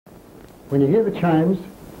When you hear the chimes,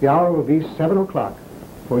 the hour will be 7 o'clock.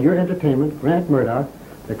 For your entertainment, Grant Murdoch,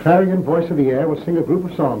 the clarion voice of the air, will sing a group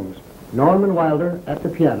of songs. Norman Wilder at the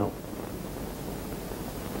piano.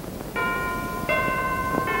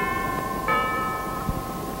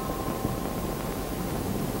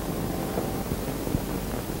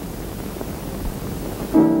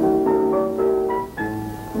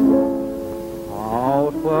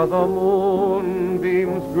 Out where the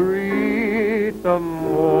moonbeams greet the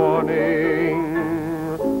morning,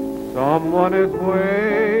 someone is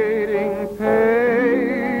waiting patiently.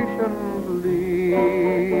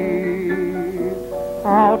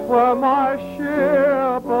 Out where my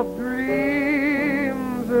ship of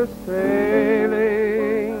dreams is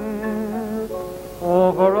sailing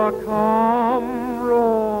over a calm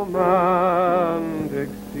romantic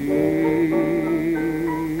sea.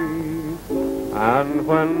 And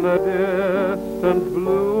when the distant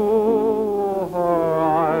blue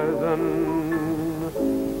horizon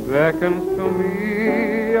beckons to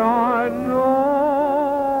me, I know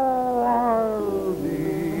I'll be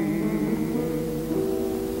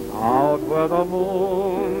out where the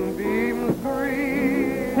moonbeams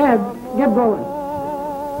greet. Head, get going.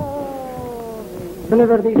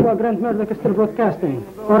 Deliver these while Grant Murdoch is still broadcasting,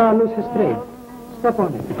 or I'll lose his trade. Step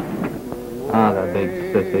on it. Ah, the big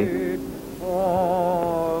sissy.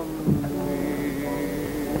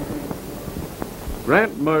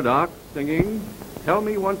 Grant Murdoch singing Tell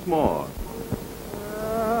Me Once More.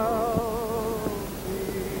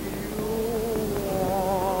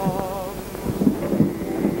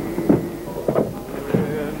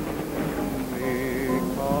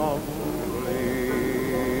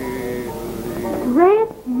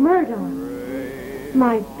 Grant Murdoch,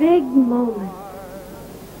 my big moment.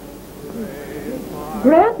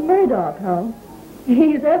 Grant Murdoch, huh?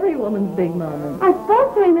 He's every woman's big moment. I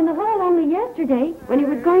spoke to him in the hall only yesterday when he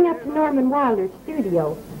was going up to Norman Wilder's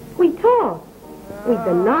studio. We talked. We'd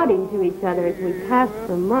been nodding to each other as we passed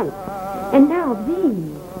for months. And now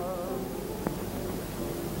these.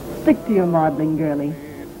 Stick to your modeling, girlie.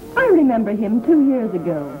 I remember him 2 years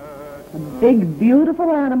ago. A big,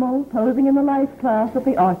 beautiful animal posing in the life class at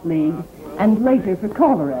the Art League, and later for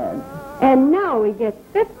caller ads. And now he gets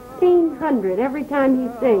 $1,500 every time he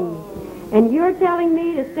sings. And you're telling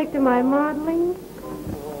me to stick to my modeling?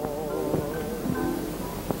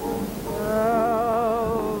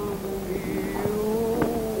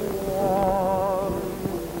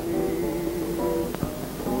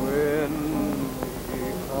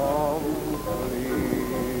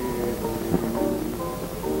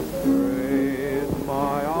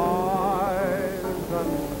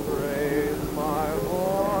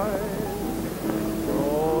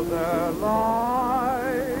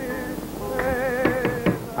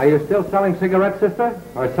 Are you still selling cigarettes, sister?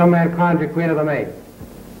 Or some man crowned you queen of the May?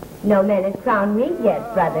 No man has crowned me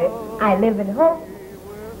yet, brother. I live in hope.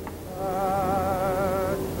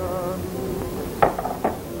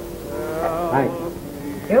 Thanks.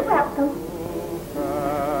 You're welcome.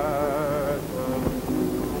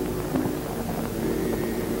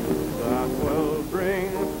 That will bring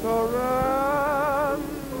surrender.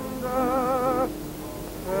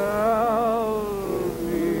 Tell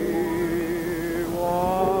me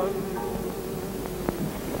once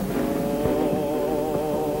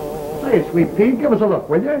more. Hey, Sweet Pea, give us a look,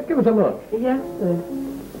 will you? Give us a look. Yes, sir.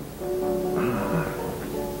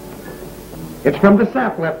 It's from the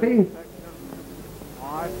sap, Lefty.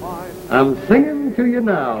 I'm singing to you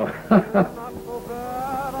now.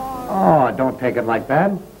 Oh, don't take it like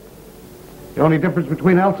that. The only difference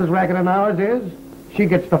between Elsa's racket and ours is she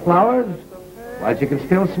gets the flowers while she can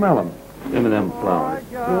still smell them. Give me them flowers.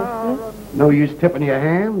 No use tipping your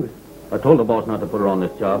hand. I told the boss not to put her on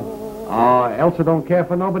this job. Oh, Elsa don't care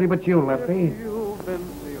for nobody but you, Lefty.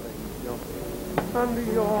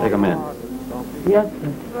 Take 'em in. Yes,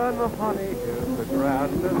 sir.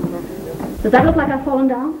 Does that look like I've fallen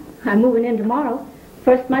down? I'm moving in tomorrow.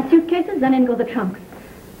 First my suitcases, then in go the trunks.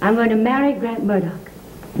 I'm going to marry Grant Murdoch.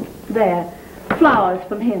 There. Flowers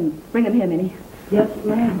from him. Bring them here, Minnie. Yes,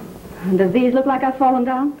 ma'am. Does these look like I've fallen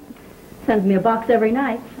down? Sends me a box every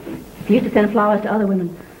night. He used to send flowers to other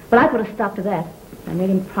women. But I put a stop to that. I made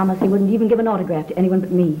him promise he wouldn't even give an autograph to anyone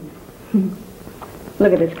but me.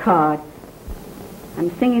 Look at this card. I'm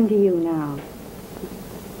singing to you now.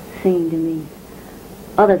 Singing to me.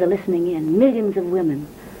 Others are listening in. Millions of women.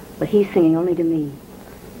 But he's singing only to me.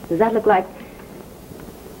 Does that look like...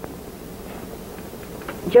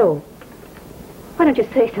 Joe, why don't you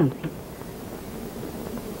say something?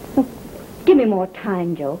 Give me more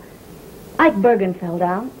time, Joe. Ike Bergen fell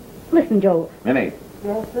down. Listen, Joe. Minnie,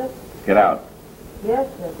 Yes, sir. get out. Yes,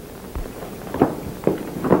 sir.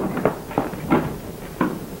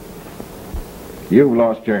 You've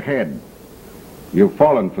lost your head. You've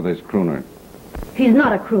fallen for this crooner. He's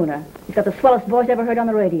not a crooner. He's got the swellest voice I ever heard on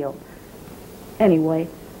the radio. Anyway,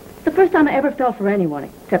 it's the first time I ever fell for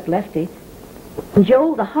anyone, except Lefty. And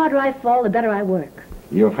Joe, the harder I fall, the better I work.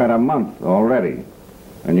 You've had a month already,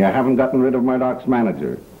 and you haven't gotten rid of Murdoch's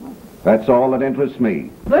manager. That's all that interests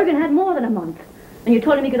me. Bergen had more than a month. And you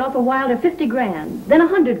told him he could offer Wilder 50 grand, then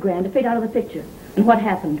 100 grand to fade out of the picture. And what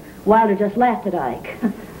happened? Wilder just laughed at Ike.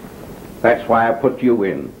 That's why I put you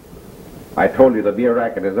in. I told you the beer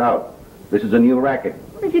racket is out. This is a new racket.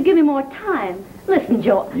 Well, if you give me more time. Listen,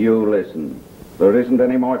 Joe. You listen. There isn't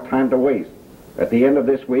any more time to waste. At the end of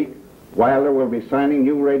this week, Wilder will be signing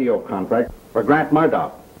new radio contracts for Grant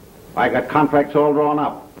Murdoch. I got contracts all drawn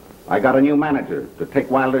up. I got a new manager to take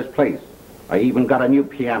Wilder's place. I even got a new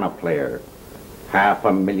piano player.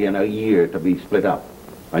 $500,000 a year to be split up.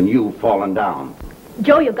 And you've fallen down.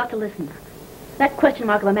 Joe, you've got to listen. That question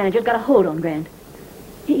mark of a manager's got a hold on Grant.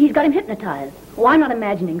 He's got him hypnotized. Oh, I'm not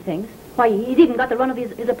imagining things. Why, he's even got the run of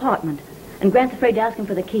his apartment. And Grant's afraid to ask him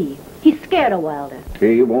for the key. He's scared of Wilder.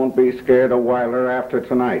 He won't be scared of Wilder after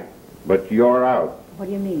tonight. But you're out. What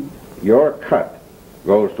do you mean? Your cut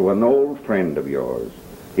goes to an old friend of yours.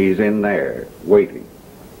 He's in there, waiting.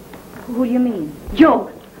 Who do you mean?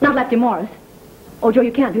 Joe, not Lefty Morris. Oh, Joe,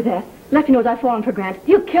 you can't do that. Lefty knows I've fallen for Grant.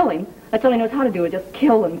 He'll kill him. That's all he knows how to do, is just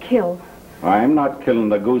kill and kill. I'm not killing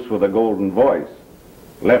the goose with a golden voice.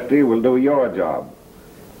 Lefty will do your job.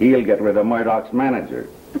 He'll get rid of Murdoch's manager.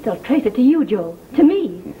 But they'll trace it to you, Joe. To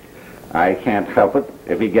me. I can't help it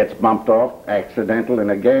if he gets bumped off accidental in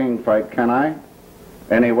a gang fight, can I?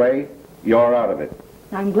 Anyway, you're out of it.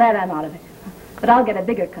 I'm glad I'm out of it. But I'll get a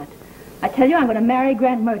bigger cut. I tell you, I'm going to marry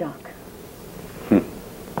Grant Murdoch.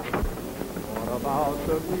 What about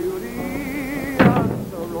the beauty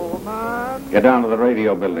and the romance? Get down to the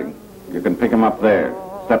radio building. You can pick him up there.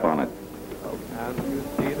 Step on it. And you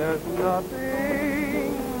see there's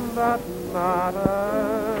nothing that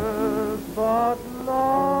matters but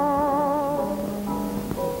love.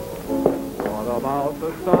 What about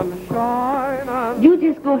the sunshine and You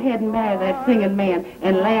just go ahead and marry that singing man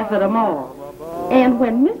and laugh at them all. And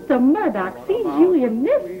when Mr. Murdoch sees you in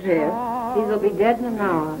this dress, he'll be dead in an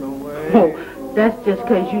hour. Oh, that's just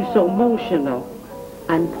 'cause you're so emotional.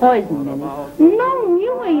 I'm poisoned, Minnie. No,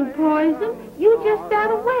 you ain't poisoned. You just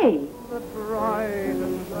got away.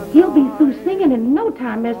 He'll be through singing in no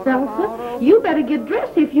time, Miss Elsa. You better get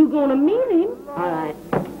dressed if you're going to meet him. All right.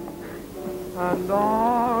 and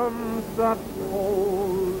arms that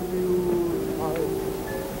hold you tight.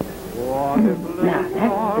 What if Now, that's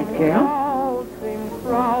the girl. clouds seem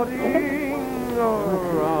crowding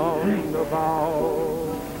around about?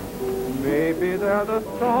 Maybe they're the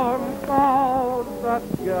storm clouds that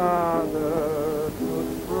gather to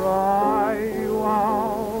spry you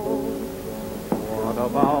out. What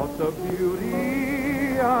about the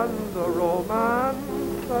beauty and the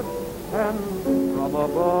romance that sends from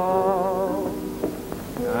above?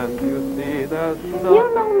 And you see there's nothing. You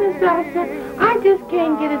know, Miss Elsa, I just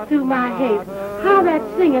can't get it through my head how that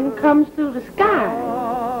singing comes through the sky.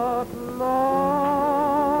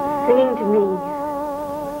 Singing to me.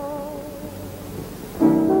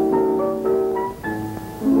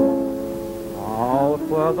 Out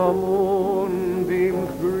where the moonbeams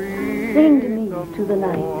greet Sing to me, to the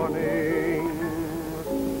night. morning,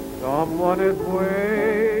 someone is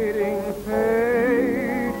waiting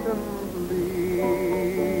patiently.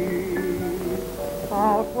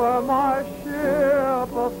 Out where my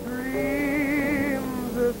ship of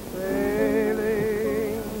dreams is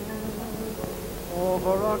sailing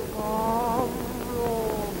over a calm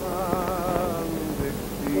romantic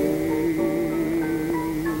sea.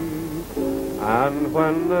 And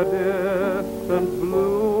when the distant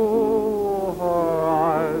blue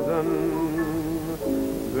horizon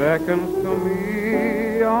beckons to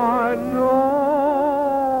me, I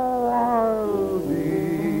know I'll be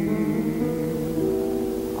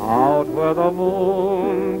out where the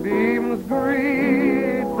moonbeams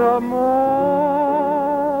greet the morning,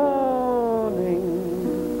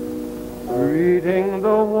 greeting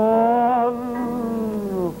the one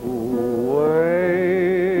who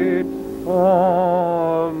waits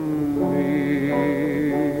for me.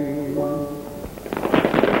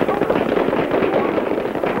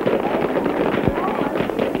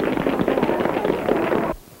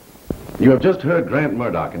 You have just heard Grant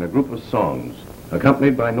Murdoch in a group of songs,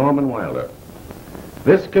 accompanied by Norman Wilder.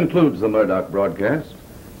 This concludes the Murdoch broadcast,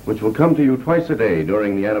 which will come to you twice a day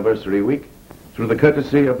during the anniversary week through the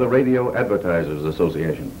courtesy of the Radio Advertisers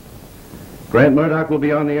Association. Grant Murdoch will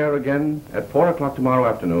be on the air again at 4 o'clock tomorrow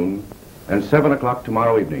afternoon and 7 o'clock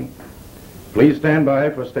tomorrow evening. Please stand by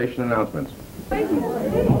for station announcements.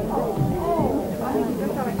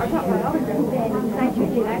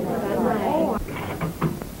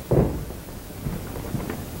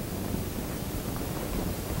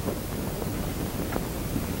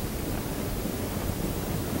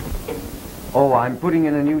 Oh, I'm putting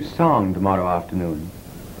in a new song tomorrow afternoon.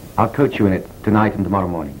 I'll coach you in it tonight and tomorrow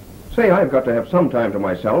morning. Say, I've got to have some time to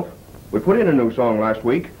myself. We put in a new song last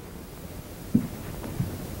week.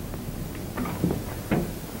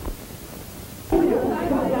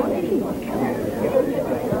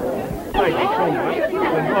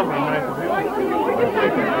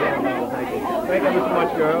 Thank you so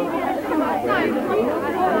much, girl. There you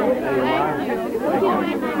are.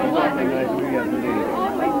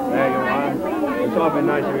 There you are. It's awfully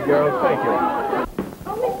nice of you, girls. Thank you.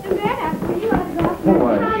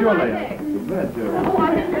 Oh, surely. I'm glad to.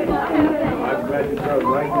 I'm glad you girls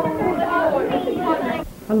like it.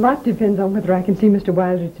 A lot depends on whether I can see Mr.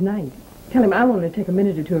 Wilder tonight. Tell him I'll only take a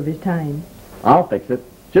minute or two of his time. I'll fix it.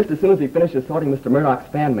 Just as soon as he finishes sorting Mr. Murdoch's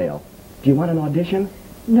fan mail. Do you want an audition?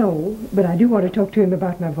 No, but I do want to talk to him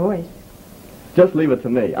about my voice. Just leave it to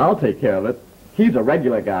me. I'll take care of it. He's a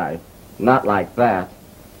regular guy. Not like that.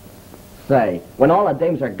 Say, when all the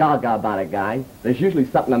dames are gaga about a guy, there's usually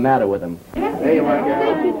something the matter with him. There you are,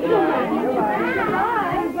 girl.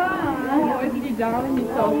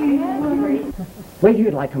 Wait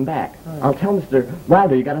here till I come back. I'll tell Mr.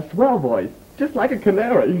 Wilder you got a swell voice, just like a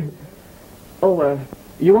canary. Oh,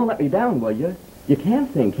 you won't let me down, will you? You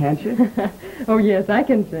can sing, can't you? Oh, yes, I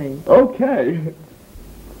can sing. Okay.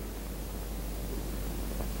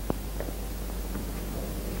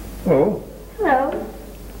 Oh, Hello.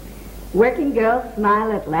 Working girls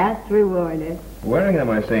smile at last rewarded. wearing them,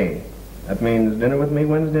 I see. That means dinner with me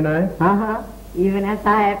Wednesday night? Uh-huh. Even as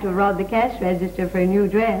I have to rob the cash register for a new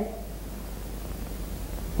dress.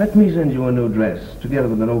 Let me send you a new dress, together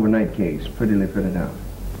with an overnight case, prettily fitted out.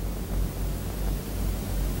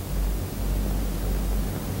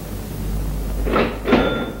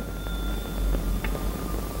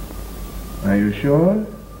 Are you sure?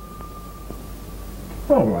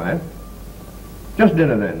 All right. Just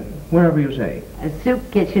dinner then, wherever you say. A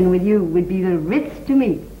soup kitchen with you would be the Ritz to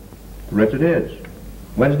me. Ritz it is.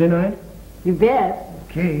 Wednesday night? You bet.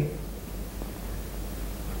 Okay.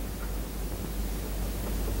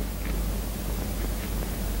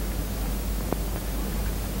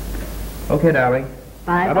 Okay, darling.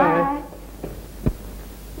 Bye-bye.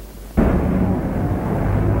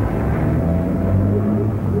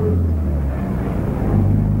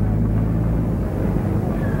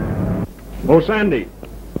 Oh, Sandy.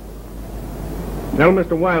 Tell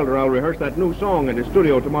Mr. Wilder I'll rehearse that new song in his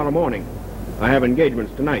studio tomorrow morning. I have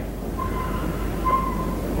engagements tonight.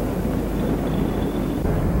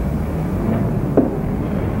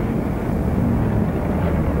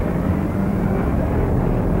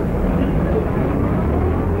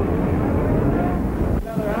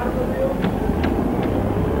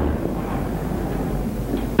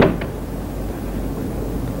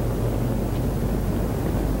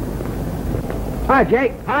 Hi,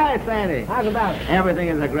 Jake. Hi, Sandy. How's about it? Everything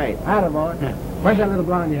is great. Howdy, boy. Where's that little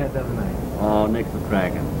blonde you had the other night? Oh, Nick's a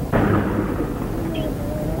crackin'.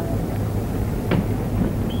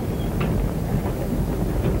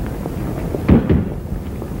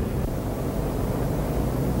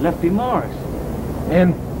 Lefty Morris.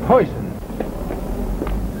 And poison.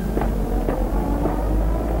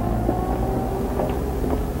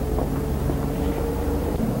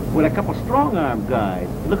 With a couple strong-armed guys.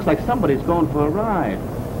 Looks like somebody's going for a ride.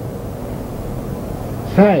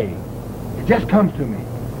 Say, it just comes to me.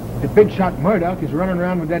 The big shot Murdoch is running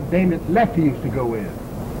around with that dame that Lefty used to go with.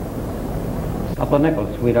 Couple of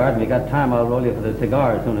nickels, sweetheart. If you got time, I'll roll you for the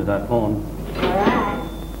cigar as soon as I phone.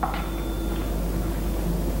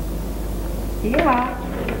 Yeah.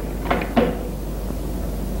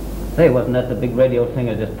 Say, wasn't that the big radio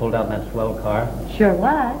singer just pulled out in that swell car? Sure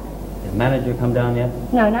was. His manager come down yet?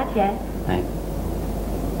 No, not yet. Thanks.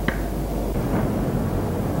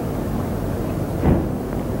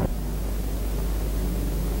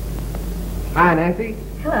 Hi, Nancy.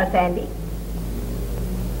 Hello, Sandy.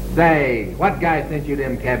 Say, what guy sent you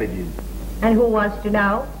them cabbages? And who wants to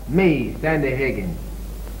know? Me, Sandy Higgins.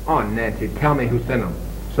 Oh, Nancy, tell me who sent them,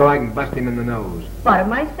 so I can bust him in the nose. Bought 'em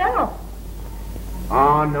myself.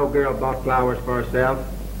 Oh, no girl bought flowers for herself.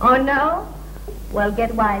 Oh, no? Well,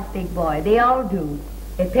 get wise, big boy. They all do.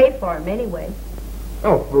 They paid for 'em anyway.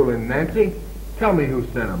 Oh, fooling Nancy. Tell me who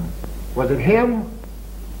sent them. Was it him?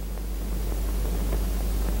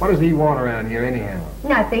 What does he want around here anyhow?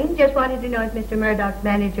 Nothing. Just wanted to know if Mr. Murdoch's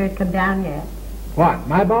manager had come down yet. What,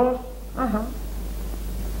 my boss? Uh-huh.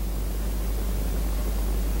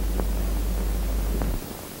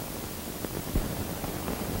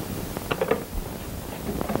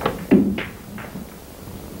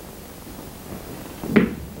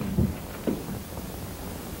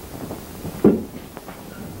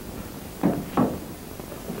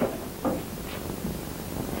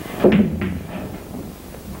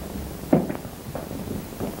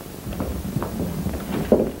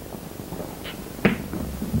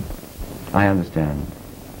 I understand.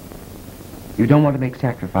 You don't want to make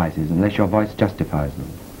sacrifices unless your voice justifies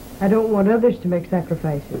them. I don't want others to make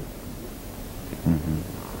sacrifices.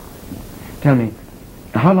 Tell me,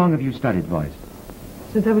 how long have you studied voice?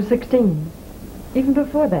 Since I was 16. Even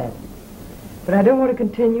before that. But I don't want to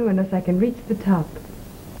continue unless I can reach the top.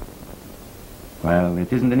 Well,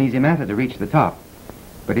 it isn't an easy matter to reach the top,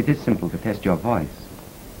 but it is simple to test your voice.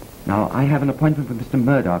 Now, I have an appointment with Mr.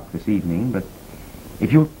 Murdoch this evening, but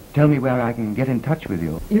if you'll tell me where I can get in touch with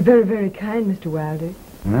you. You're very, very kind, Mr. Wilder.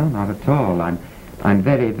 No, not at all. I'm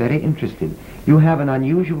very, very interested. You have an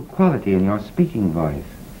unusual quality in your speaking voice.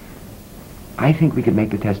 I think we could make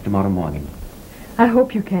the test tomorrow morning. I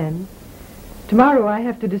hope you can. Tomorrow I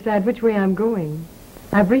have to decide which way I'm going.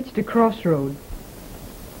 I've reached a crossroad.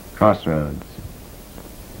 Crossroads.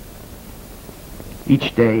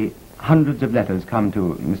 Each day, hundreds of letters come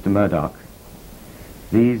to Mr. Murdoch.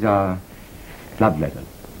 These are love letters,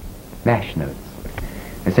 dash notes.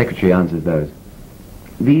 The secretary answers those.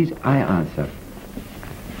 These I answer.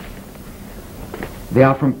 They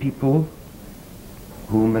are from people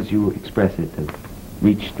whom, as you express it, have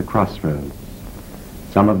reached the crossroads.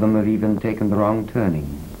 Some of them have even taken the wrong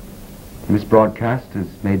turning. This broadcast has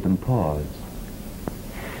made them pause.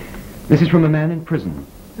 This is from a man in prison.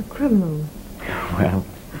 A criminal. Well,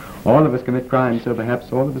 all of us commit crimes, so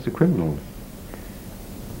perhaps all of us are criminals.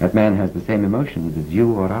 That man has the same emotions as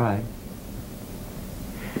you or I.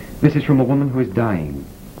 This is from a woman who is dying.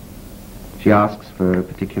 She asks for a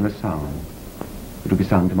particular song. It will be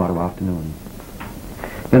sung tomorrow afternoon.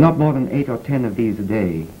 There are not more than 8 or 10 of these a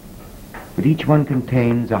day, but each one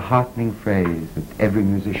contains a heartening phrase that every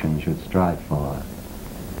musician should strive for.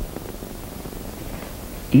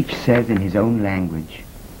 Each says in his own language,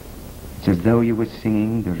 it's as though you were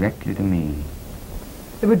singing directly to me.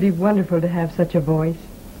 It would be wonderful to have such a voice.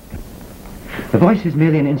 The voice is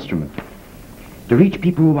merely an instrument. To reach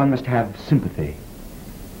people, one must have sympathy.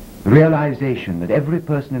 The realization that every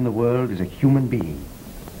person in the world is a human being.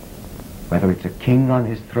 Whether it's a king on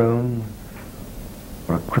his throne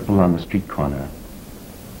or a cripple on the street corner.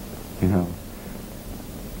 You know,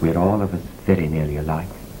 we're all of us very nearly alike.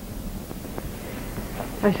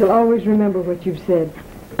 I shall always remember what you've said.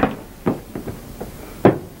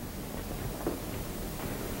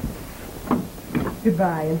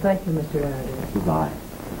 Goodbye, and thank you, Mr. Wilder. Goodbye.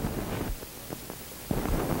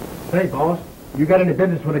 Say, boss, you got any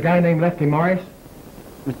business with a guy named Lefty Morris?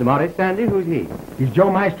 Mr. Morris, Sandy, who's he? He's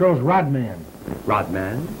Joe Maestro's rodman.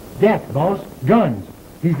 Rodman? Yes, boss. Guns.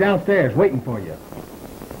 He's downstairs waiting for you.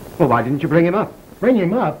 Well, why didn't you bring him up? Bring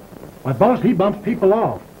him up? Why, boss, he bumps people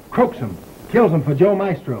off, croaks them, kills them for Joe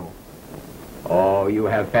Maestro. Oh, you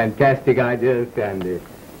have fantastic ideas, Sandy.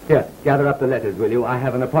 Here, gather up the letters, will you? I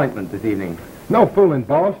have an appointment this evening. No fooling,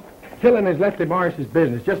 boss. Killing is Lefty Morris's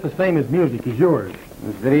business, just the same as music is yours.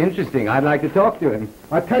 It's very interesting. I'd like to talk to him.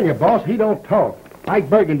 I tell you, boss, he don't talk. Ike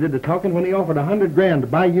Bergen did the talking when he offered $100,000 to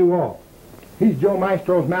buy you off. He's Joe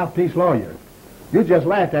Maestro's mouthpiece lawyer. You just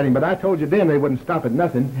laughed at him, but I told you then they wouldn't stop at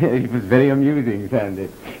nothing. It was very amusing, Sandy.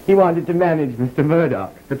 He wanted to manage Mr.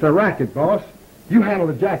 Murdoch. It's a racket, boss. You handle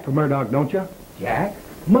the jack for Murdoch, don't you? Jack?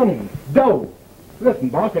 Money. Dough. Listen,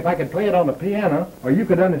 boss, if I could play it on the piano, or you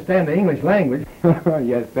could understand the English language.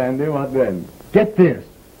 Yes, Sandy, what then? Get this.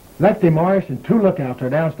 Lefty Morris and 2 lookouts are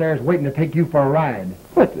downstairs waiting to take you for a ride.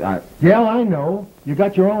 What? Yeah, I know. You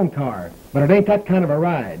got your own car, but it ain't that kind of a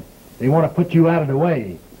ride. They want to put you out of the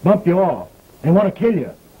way, bump you off. They want to kill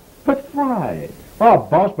you. But why? Oh,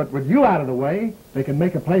 boss, but with you out of the way, they can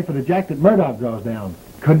make a play for the jack that Murdoch draws down.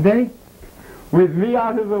 Couldn't they? With me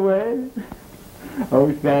out of the way?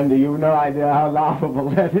 Oh, Sandy, you've no idea how laughable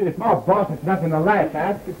that is. Oh, boss, it's nothing to laugh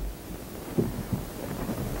at.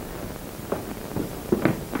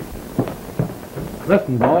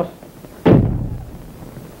 Listen, boss.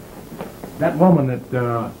 That woman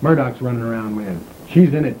that Murdoch's running around with,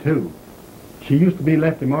 she's in it, too. She used to be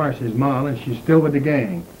Lefty Morris's ma, and she's still with the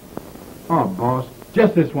gang. Oh, boss,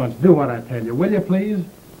 just this once, do what I tell you, will you, please?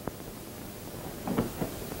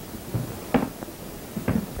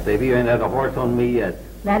 Baby, you ain't had a horse on me yet.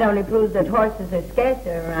 That only proves that horses are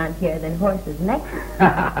scarcer around here than horses' necks.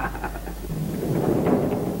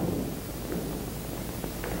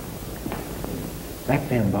 Back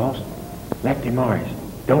then, boss. Lefty Morris.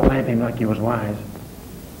 Don't laugh him like he was wise.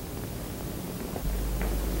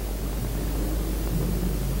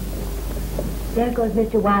 There goes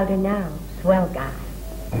Mr. Wilder now. Swell guy.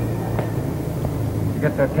 You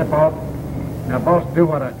get that tip off? Now, boss, do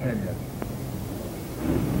what I tell you.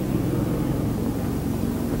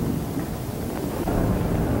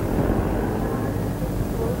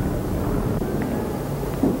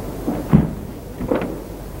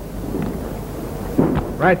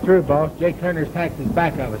 Right through, boss. Jake Turner's tacked his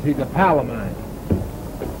back of us. He's a pal of mine.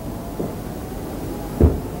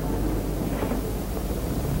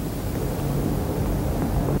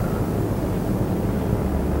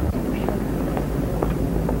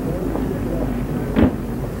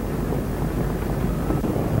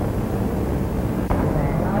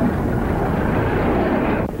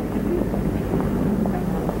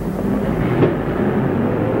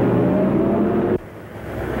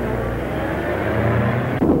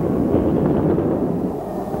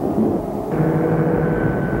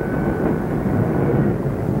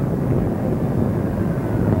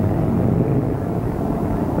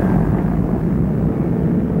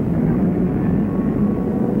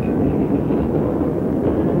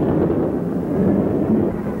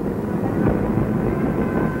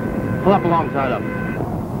 Pull up alongside of him.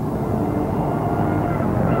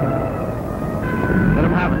 Let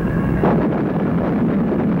him have it.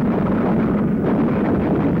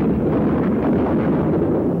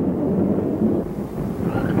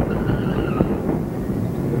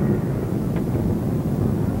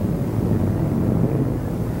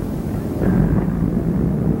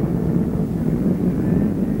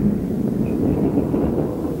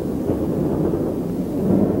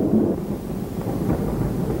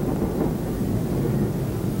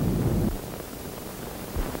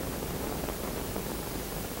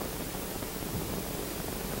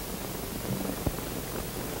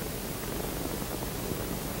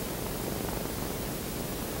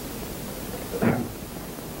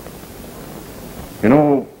 You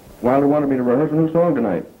know, Wilder wanted me to rehearse a new song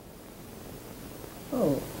tonight.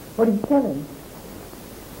 Oh, what did you tell him?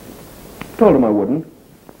 Told him I wouldn't.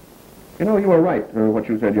 You know, you were right, what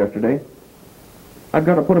you said yesterday. I've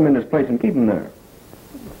got to put him in his place and keep him there.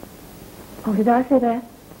 Oh, did I say that?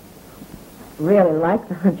 Really like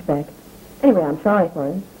the hunchback. Anyway, I'm sorry for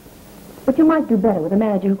him. But you might do better with a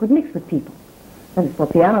manager who could mix with people. And as for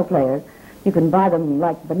piano players, you can buy them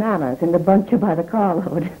like bananas in the bunch or by the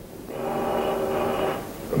carload.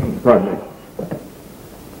 Pardon me.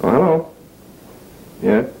 Oh, hello.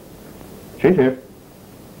 Yes? She's here.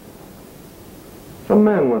 Some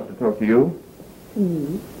man wants to talk to you.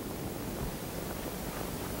 Hmm.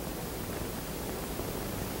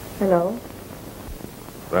 Hello?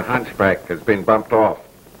 The hunchback has been bumped off.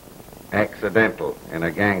 Accidental in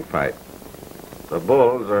a gang fight. The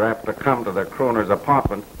bulls are apt to come to the crooner's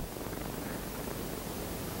apartment.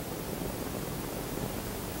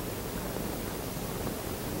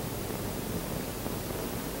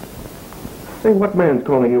 Say, what man's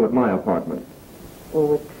calling you at my apartment?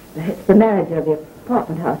 Oh, it's the manager of the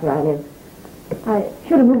apartment house where I live. I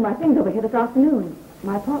should have moved my things over here this afternoon.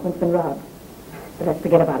 My apartment's been robbed. But let's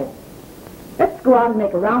forget about it. Let's go out and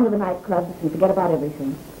make a round of the nightclubs and forget about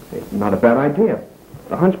everything. It's not a bad idea.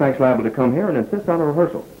 The hunchback's liable to come here and insist on a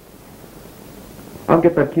rehearsal. I'll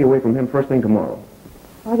get that key away from him first thing tomorrow.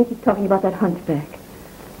 Why do you keep talking about that hunchback?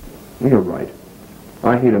 You're right.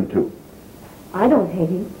 I hate him, too. I don't hate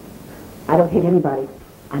him. I don't hate anybody.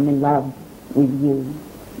 I'm in love with you.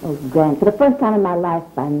 Oh, Grant, for the first time in my life,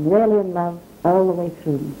 I'm really in love all the way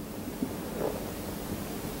through.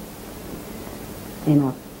 You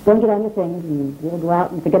know, don't get on your things and we'll go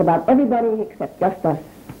out and forget about everybody except just us.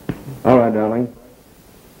 All right, darling.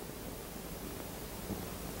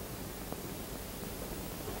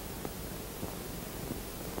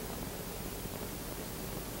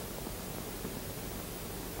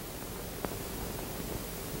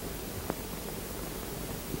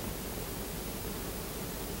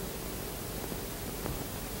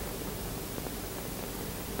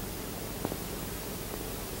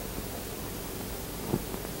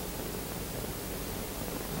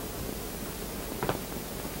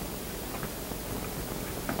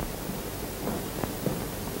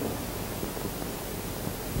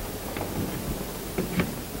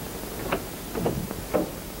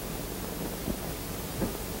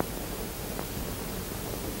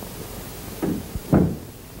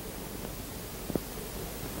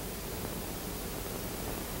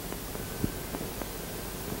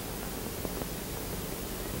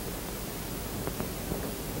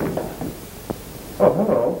 Oh,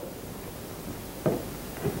 hello.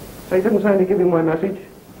 Say, didn't Sandy give you my message?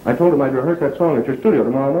 I told him I'd rehearse that song at your studio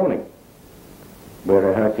tomorrow morning. We're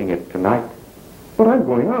rehearsing it tonight. But I'm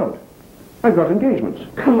going out. I've got engagements.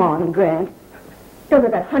 Come on, Grant. Don't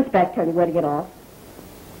let that hunchback tell you where to get off.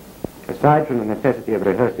 Aside from the necessity of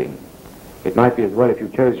rehearsing, it might be as well if you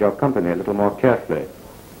chose your company a little more carefully.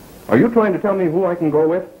 Are you trying to tell me who I can go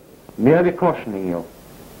with? Merely cautioning you.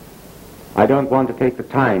 I don't want to take the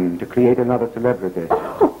time to create another celebrity.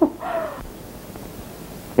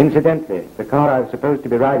 Incidentally, the car I was supposed to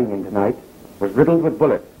be riding in tonight was riddled with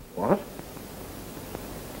bullets. What?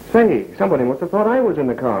 Say, somebody must have thought I was in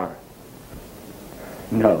the car.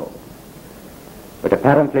 No. But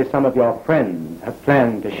apparently some of your friends have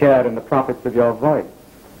planned to share in the profits of your voice.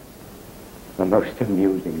 A most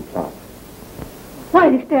amusing plot. Why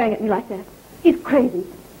are you staring at me like that? He's crazy.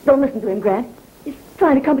 Don't listen to him, Grant. He's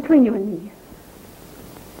trying to come between you and me.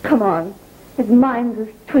 Come on. His mind's as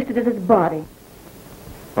twisted as his body.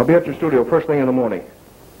 I'll be at your studio first thing in the morning.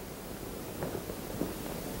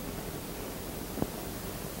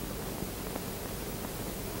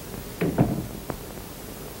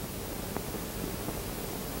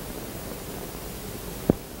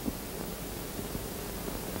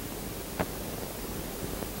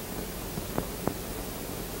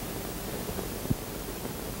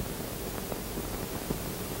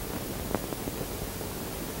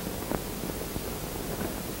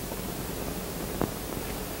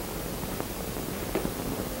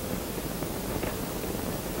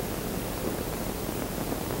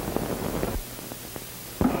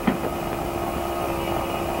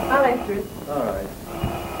 I'll answer it. All right.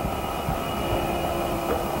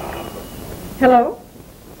 Hello?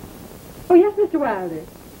 Oh, yes, Mr. Wilder.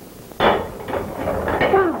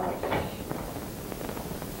 Wow.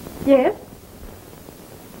 Yes?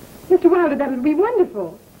 Mr. Wilder, that would be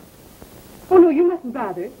wonderful. Oh, no, you mustn't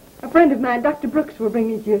bother. A friend of mine, Dr. Brooks, will bring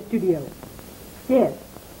me to your studio. Yes.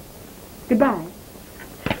 Goodbye.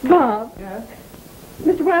 Bob. Yes?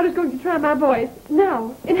 Mr. Wilder's going to try my voice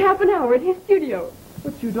now, in half an hour at his studio.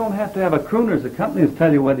 But you don't have to have a crooner as the companies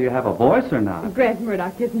tell you whether you have a voice or not. Grant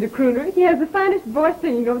Murdoch isn't a crooner. He has the finest voice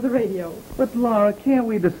singing over the radio. But, Laura, can't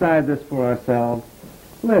we decide this for ourselves?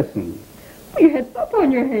 Listen. Oh, you had soap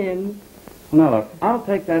on your hands. Now, look, I'll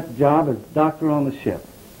take that job as doctor on the ship.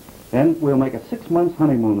 Then we'll make a 6-month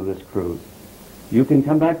honeymoon of this cruise. You can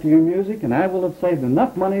come back to your music, and I will have saved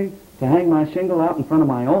enough money to hang my shingle out in front of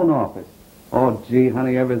my own office. Oh, gee,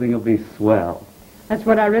 honey, everything will be swell. That's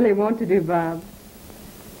what I really want to do, Bob.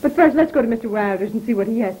 But first, let's go to Mr. Wilder's and see what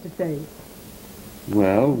he has to say.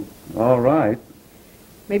 Well, all right.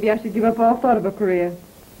 Maybe I should give up all thought of a career.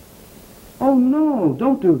 Oh, no,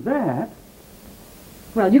 don't do that.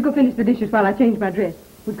 Well, you go finish the dishes while I change my dress.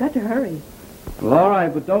 We've got to hurry. Well, all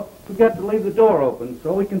right, but don't forget to leave the door open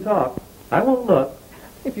so we can talk. I won't look.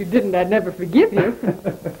 If you didn't, I'd never forgive you.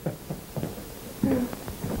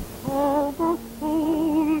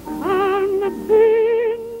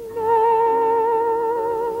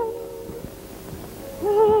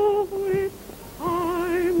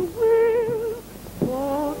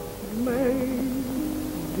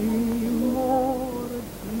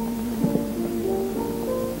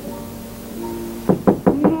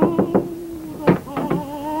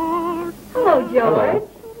 Hello.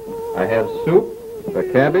 I have soup, a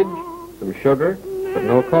cabbage, some sugar, but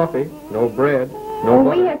no coffee, no bread, no we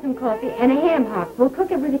butter. have some coffee and a ham hock. We'll cook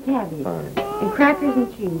it with the cabbage. Fine. And crackers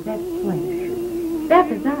and cheese. That's plain. That's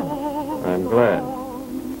 $1. I'm glad.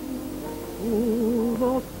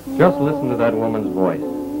 Just listen to that woman's voice.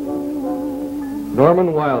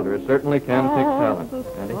 Norman Wilder certainly can pick talent,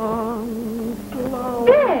 can't he?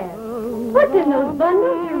 Dad, what's in those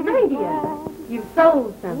bundles? Your radio. You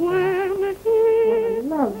sold something. What a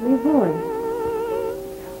lovely voice.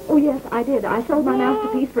 Oh, yes, I did. I sold my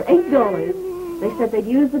masterpiece for $8. They said they'd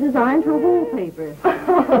use the design for a wallpaper.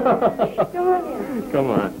 Come on in. Come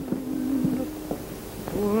on.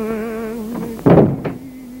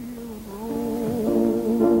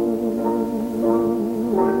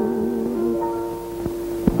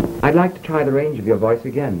 I'd like to try the range of your voice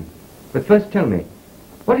again. But first tell me,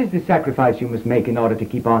 what is the sacrifice you must make in order to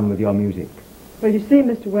keep on with your music? Well, you see,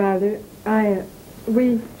 Mr. Wilder,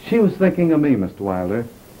 She was thinking of me, Mr. Wilder.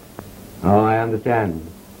 Oh, I understand.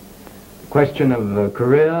 Question of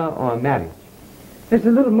career or marriage? There's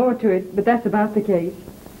a little more to it, but that's about the case.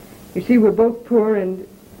 You see, we're both poor and...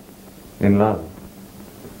 In love.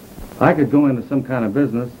 I could go into some kind of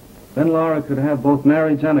business. Then Laura could have both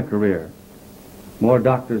marriage and a career. More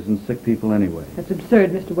doctors and sick people anyway. That's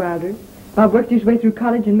absurd, Mr. Wilder. Bob worked his way through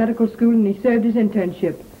college and medical school, and he served his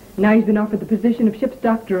internship. Now he's been offered the position of ship's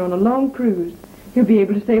doctor on a long cruise. He'll be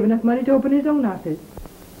able to save enough money to open his own office.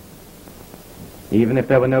 Even if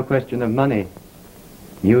there were no question of money,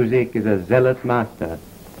 music is a zealous master.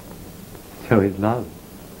 So is love.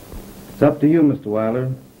 It's up to you, Mr.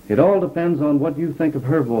 Wilder. It all depends on what you think of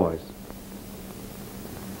her voice.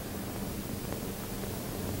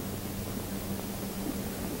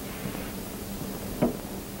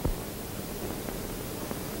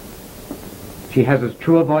 She has as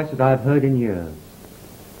true a voice as I've heard in years.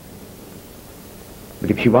 But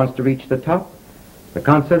if she wants to reach the top, the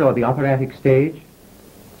concert or the operatic stage,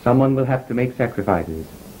 Someone will have to make sacrifices.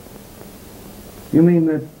 You mean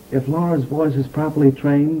that if Laura's voice is properly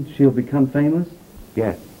trained, she'll become famous?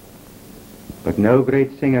 Yes. But no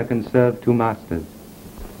great singer can serve two masters.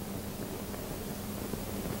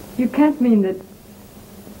 You can't mean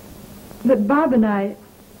that Bob and I...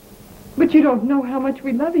 But you don't know how much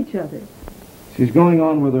we love each other. She's going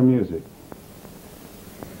on with her music.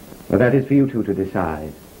 Well, that is for you two to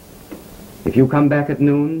decide. If you come back at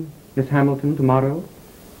noon, Miss Hamilton, tomorrow,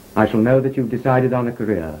 I shall know that you've decided on a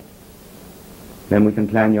career. Then we can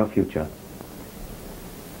plan your future.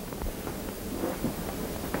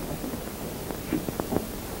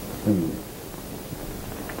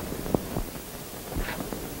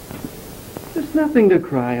 There's nothing to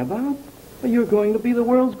cry about. You're going to be the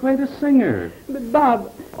world's greatest singer. But,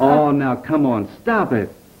 Bob... Oh, now, come on, stop it.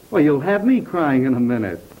 Well, you'll have me crying in a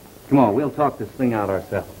minute. Come on, we'll talk this thing out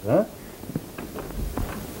ourselves, huh?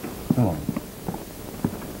 Come on.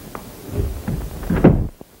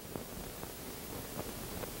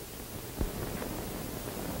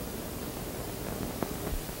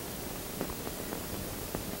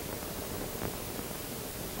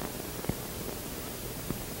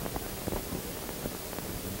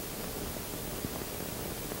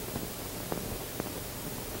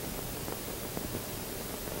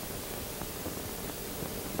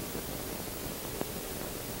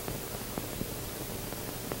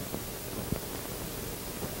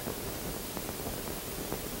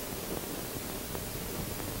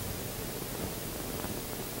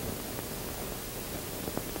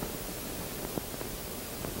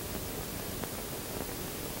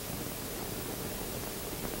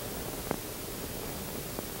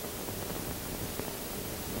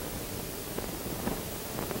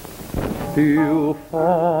 To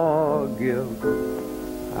forgive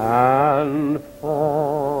and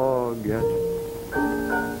forget,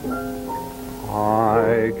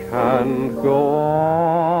 I can't go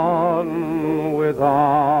on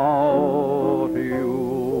without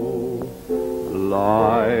you.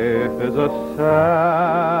 Life is a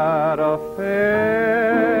sad affair.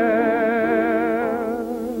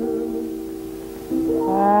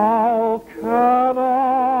 How can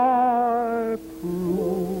I prove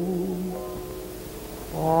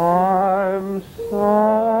I'm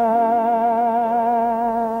sorry?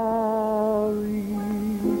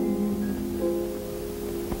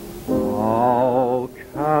 How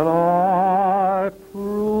can I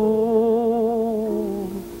prove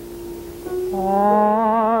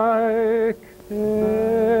I care?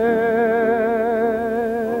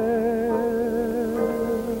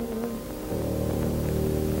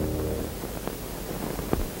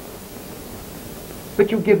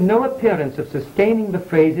 But you give no appearance of sustaining the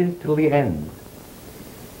phrases till the end.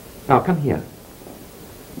 Now, come here.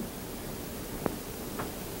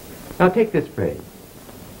 Now, take this phrase.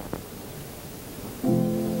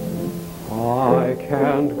 I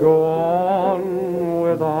can't go on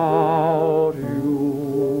without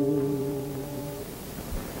you.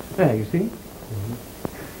 There, you see?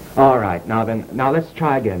 All right, now then, now let's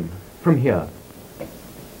try again. From here.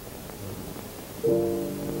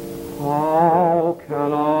 How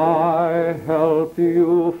can I help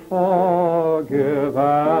you forgive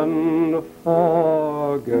and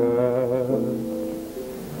forget?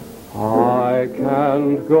 I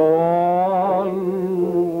can't go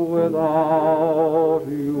on without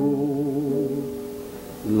you.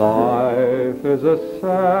 Life is a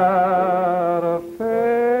sad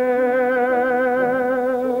affair.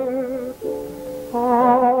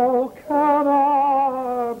 How can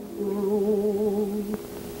I prove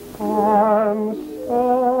I'm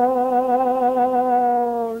sorry?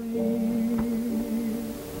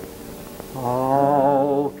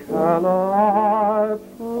 How can I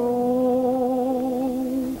prove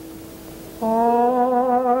I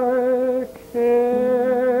care?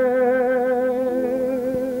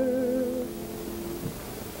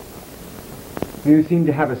 You seem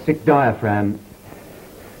to have a sick diaphragm.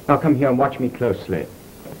 Now come here and watch me closely.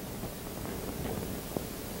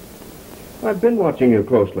 I've been watching you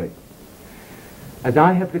closely. As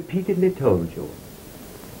I have repeatedly told you,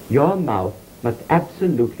 your mouth must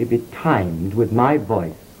absolutely be timed with my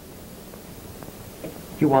voice. Do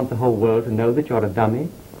you want the whole world to know that you're a dummy?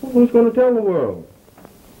 Well, who's going to tell the world?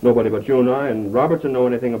 Nobody but you and I and Robertson know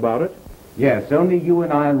anything about it. Yes, only you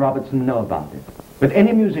and I and Robertson know about it. But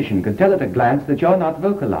any musician can tell at a glance that you're not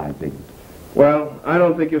vocalizing. Well, I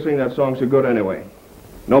don't think you sing that song so good anyway.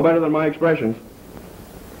 No better than my expressions.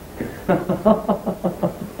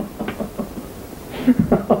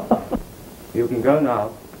 You can go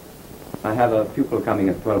now. I have a pupil coming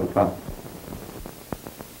at 12 o'clock.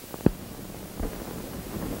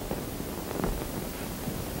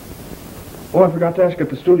 Oh, I forgot to ask at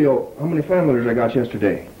the studio how many fan letters I got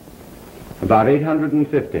yesterday. About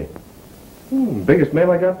 850. Biggest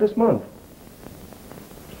mail I got this month.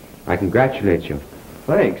 I congratulate you.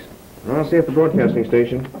 Thanks. I'll see you at the broadcasting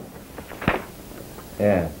station.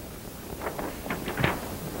 Yeah.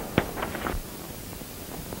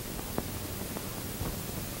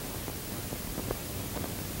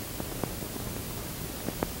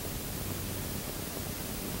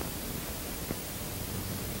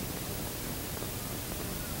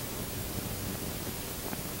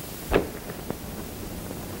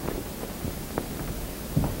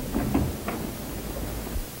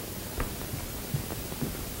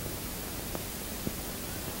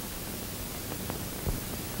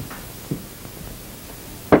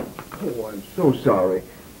 Oh, I'm so sorry.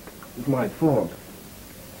 It's my fault.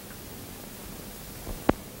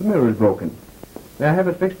 The mirror is broken. May I have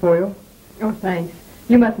it fixed for you? Oh, thanks.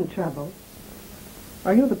 You mustn't trouble.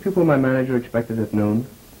 Are you the pupil my manager expected at noon?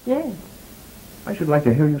 Yes. I should like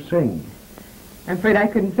to hear you sing. I'm afraid I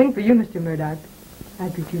couldn't sing for you, Mr. Murdoch.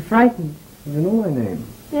 I'd be too frightened. You know my name?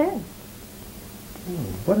 Yes.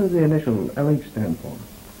 What does the initial LH stand for?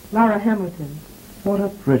 Laura Hamilton. What a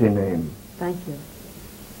pretty name. Thank you.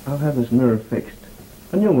 I'll have this mirror fixed.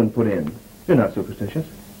 A new one put in. You're not superstitious.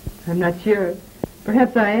 I'm not sure.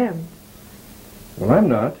 Perhaps I am. Well, I'm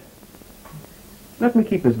not. Let me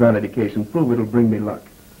keep this vanity case and prove it'll bring me luck.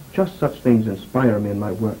 Just such things inspire me in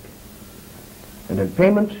my work. And in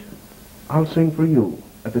payment, I'll sing for you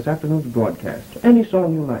at this afternoon's broadcast. Any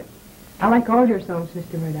song you like. I like all your songs,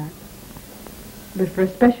 Mr. Murdoch. But for a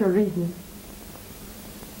special reason.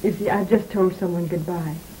 You see, I've just told someone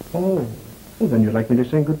goodbye. Oh, well, then you'd like me to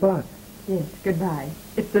sing goodbye. Yes, goodbye.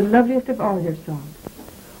 It's the loveliest of all your songs.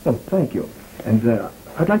 Oh, thank you. And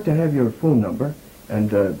I'd like to have your phone number,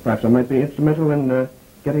 and perhaps I might be instrumental in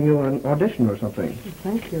getting you an audition or something.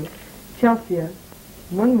 Thank you. Chelsea,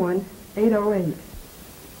 11808.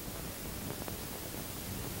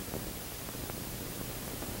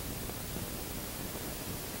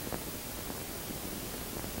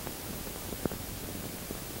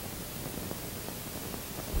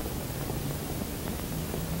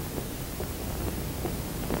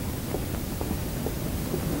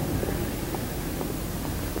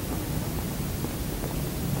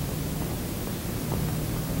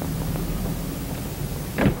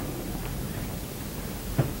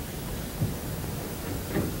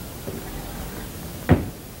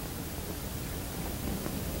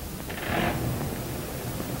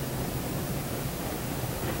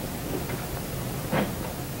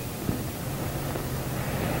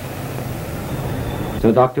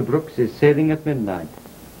 So Dr. Brooks is sailing at midnight.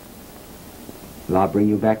 Well, I'll bring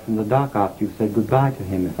you back from the dock after you've said goodbye to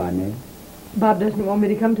him, if I may. Bob doesn't want me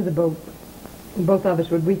to come to the boat. Both of us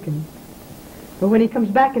would weaken. But when he comes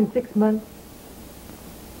back in 6 months...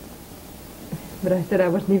 But I said I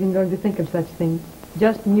wasn't even going to think of such things.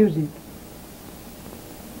 Just music.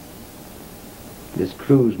 This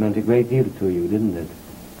cruise meant a great deal to you, didn't it?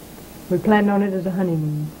 We planned on it as a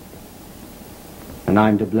honeymoon. And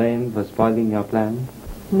I'm to blame for spoiling your plans?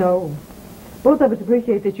 No. Both of us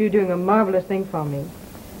appreciate that you're doing a marvelous thing for me.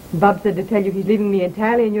 Bob said to tell you he's leaving me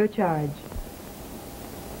entirely in your charge.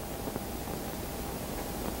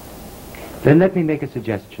 Then let me make a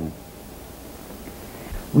suggestion.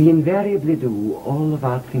 We invariably do all of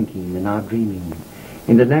our thinking and our dreaming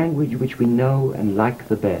in the language which we know and like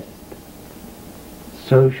the best.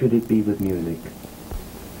 So should it be with music.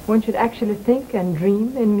 One should actually think and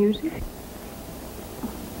dream in music?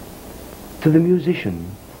 To the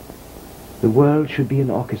musician, the world should be an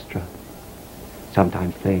orchestra,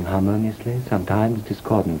 sometimes playing harmoniously, sometimes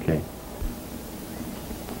discordantly.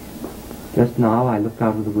 Just now I looked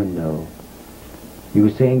out of the window. You were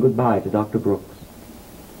saying goodbye to Dr. Brooks.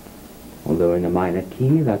 Although in a minor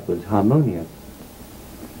key, that was harmonious.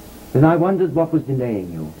 Then I wondered what was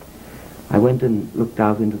delaying you. I went and looked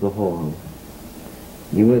out into the hall.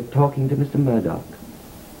 You were talking to Mr. Murdoch.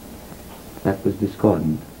 That was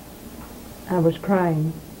discordant. I was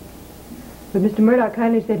crying. But Mr. Murdoch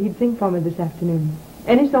kindly said he'd sing for me this afternoon.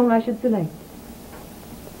 Any song I should select.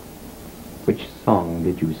 Which song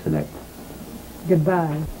did you select?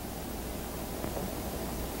 Goodbye.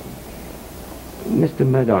 Mr.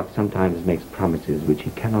 Murdoch sometimes makes promises which he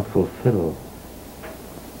cannot fulfill.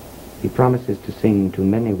 He promises to sing to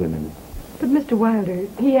many women. But Mr. Wilder,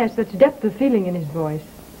 he has such depth of feeling in his voice.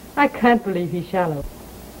 I can't believe he's shallow.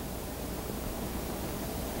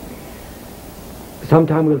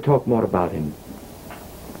 Sometime we'll talk more about him.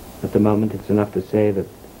 At the moment, it's enough to say that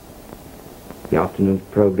the afternoon's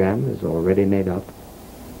program is already made up.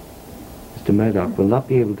 Mr. Murdoch will not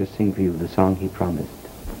be able to sing for you the song he promised.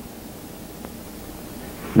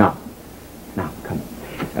 Now, come.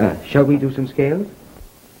 Shall we do some scales?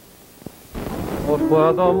 Out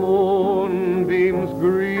where the moonbeams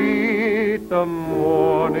greet the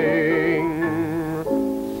morning,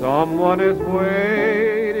 someone is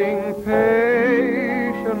waiting patiently.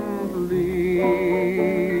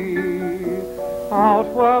 Out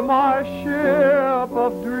where my ship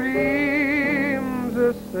of dreams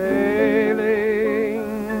is sailing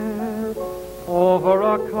over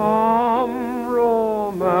a calm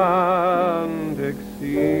romantic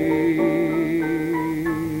sea.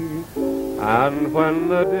 And when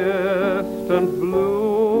the distant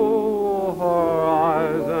blue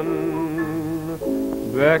horizon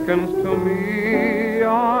beckons to me,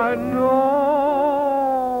 I know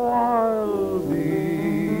I'll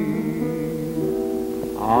be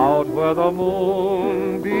out where the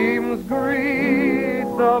moonbeams greet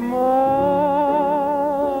the morning,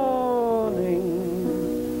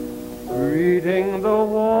 greeting the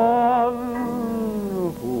one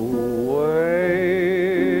who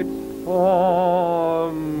waits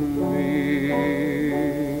for me.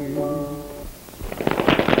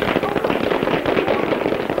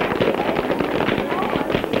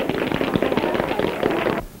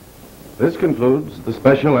 This concludes the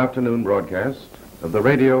special afternoon broadcast of the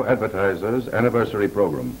Radio Advertisers Anniversary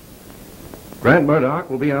Program. Grant Murdoch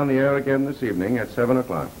will be on the air again this evening at 7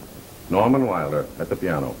 o'clock. Norman Wilder at the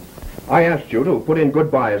piano. I asked you to put in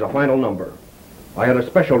Goodbye as a final number. I had a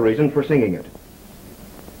special reason for singing it.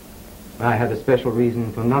 I had a special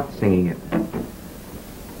reason for not singing it.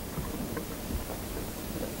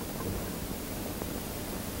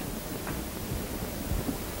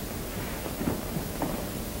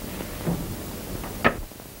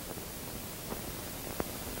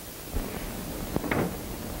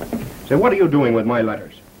 Say, what are you doing with my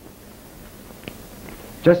letters?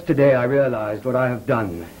 Just today I realized what I have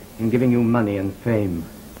done in giving you money and fame.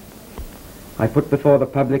 I put before the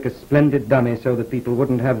public a splendid dummy so that people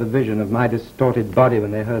wouldn't have the vision of my distorted body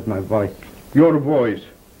when they heard my voice. Your voice?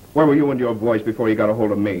 Where were you and your voice before you got a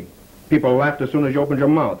hold of me? People laughed as soon as you opened your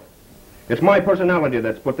mouth. It's my personality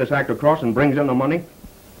that's put this act across and brings in the money.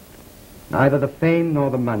 Neither the fame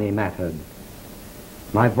nor the money mattered.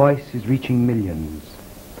 My voice is reaching millions.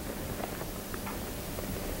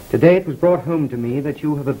 Today it was brought home to me that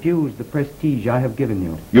you have abused the prestige I have given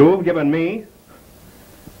you. You've given me?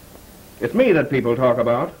 It's me that people talk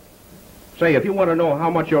about. Say, if you want to know how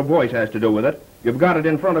much your voice has to do with it, you've got it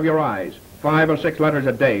in front of your eyes. 5 or 6 letters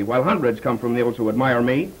a day, while hundreds come from those who admire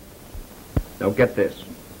me. Now get this.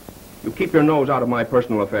 You keep your nose out of my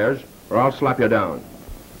personal affairs, or I'll slap you down.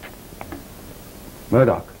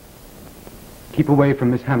 Murdoch, keep away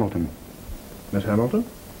from Miss Hamilton. Miss Hamilton?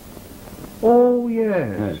 Oh,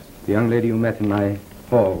 yes. Yes, the young lady you met in my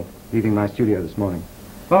hall, leaving my studio this morning.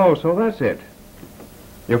 Oh, so that's it.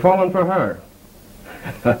 You're falling for her.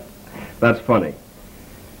 That's funny.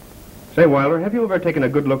 Say, Wilder, have you ever taken a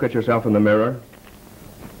good look at yourself in the mirror?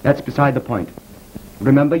 That's beside the point.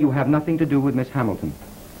 Remember, you have nothing to do with Miss Hamilton.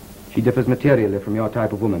 She differs materially from your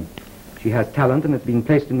type of woman. She has talent and has been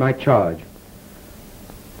placed in my charge.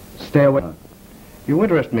 Stay away. You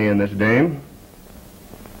interest me in this dame.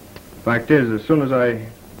 Fact is, as soon as I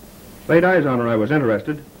laid eyes on her, I was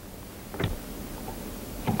interested.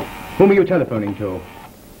 Whom are you telephoning to?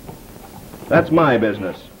 That's my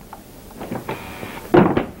business.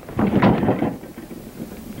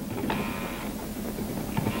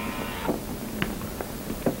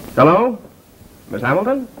 Hello? Miss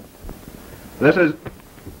Hamilton? This is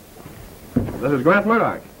Grant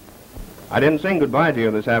Murdoch. I didn't sing goodbye to you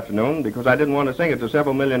this afternoon because I didn't want to sing it to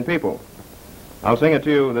several million people. I'll sing it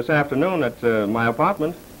to you this afternoon at my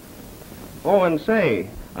apartment. Oh, and say,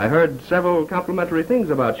 I heard several complimentary things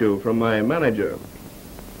about you from my manager.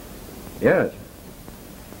 Yes.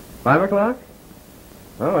 5 o'clock?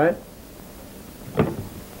 All right.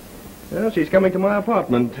 Well, she's coming to my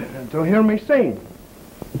apartment to hear me sing.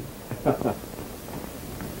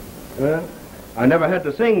 Well, I never had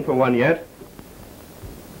to sing for one yet.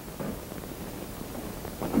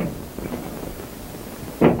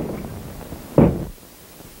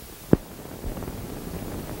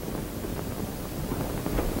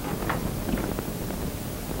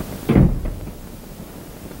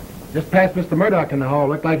 Just passed Mr. Murdoch in the hall.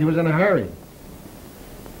 Looked like he was in a hurry.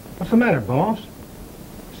 What's the matter, boss?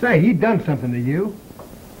 Say, he done something to you.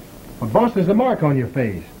 Well, boss, there's a mark on your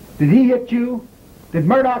face. Did he hit you? Did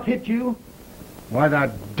Murdoch hit you? Why,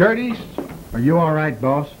 the dirties? Are you all right,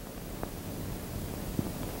 boss?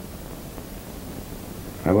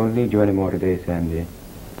 I won't need you anymore today, Sandy.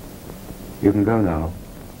 You can go now.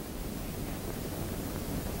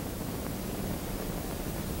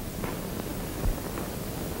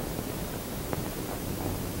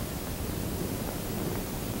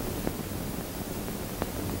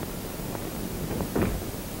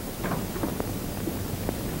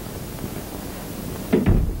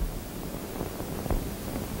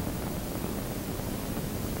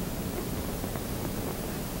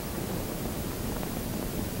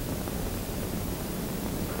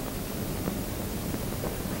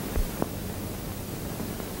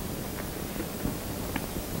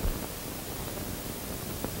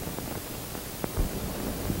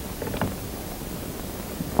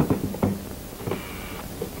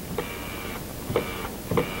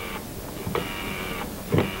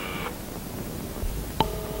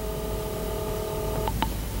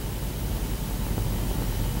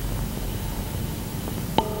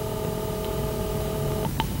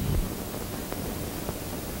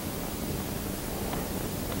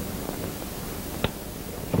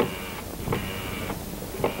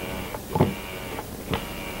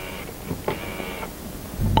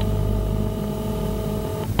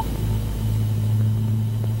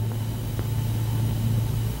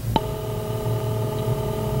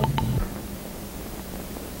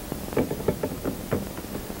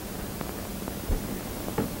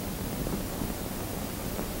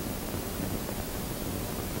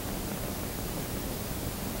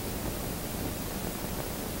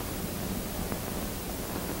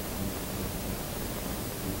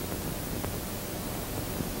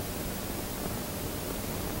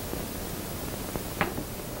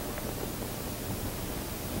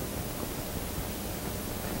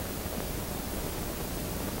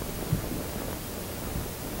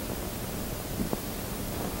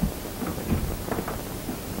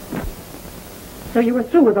 So you were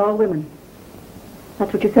through with all women.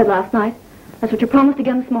 That's what you said last night. That's what you promised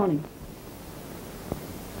again this morning.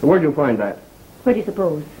 So where'd you find that? Where do you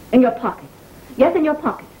suppose? In your pocket. Yes, in your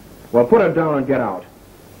pocket. Well, put it down and get out.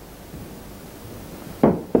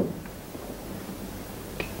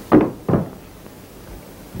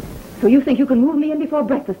 So you think you can move me in before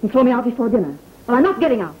breakfast and throw me out before dinner? Well, I'm not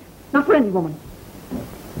getting out. Not for any woman.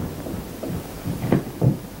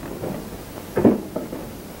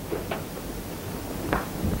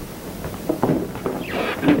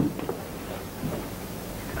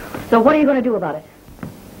 So what are you going to do about it?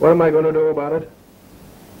 What am I going to do about it?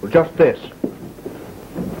 Well, just this.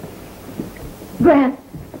 Grant!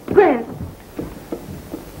 Grant!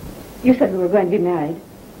 You said we were going to be married.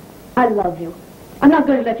 I love you. I'm not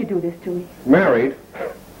going to let you do this to me. Married?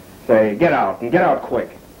 Say, get out, and get out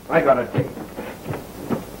quick. I got a date.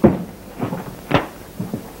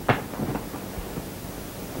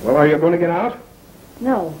 Well, are you going to get out?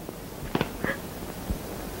 No.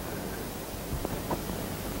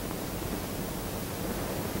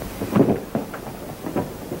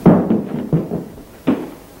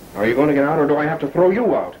 Are you going to get out, or do I have to throw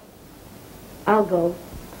you out? I'll go.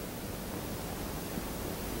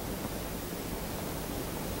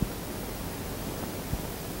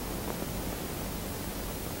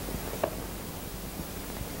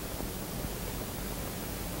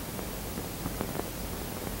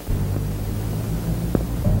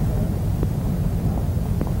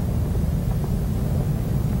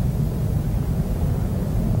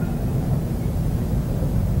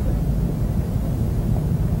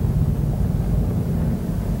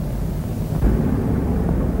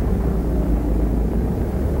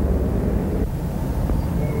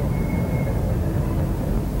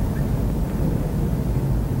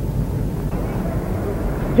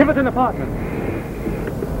 Tiverton Apartments.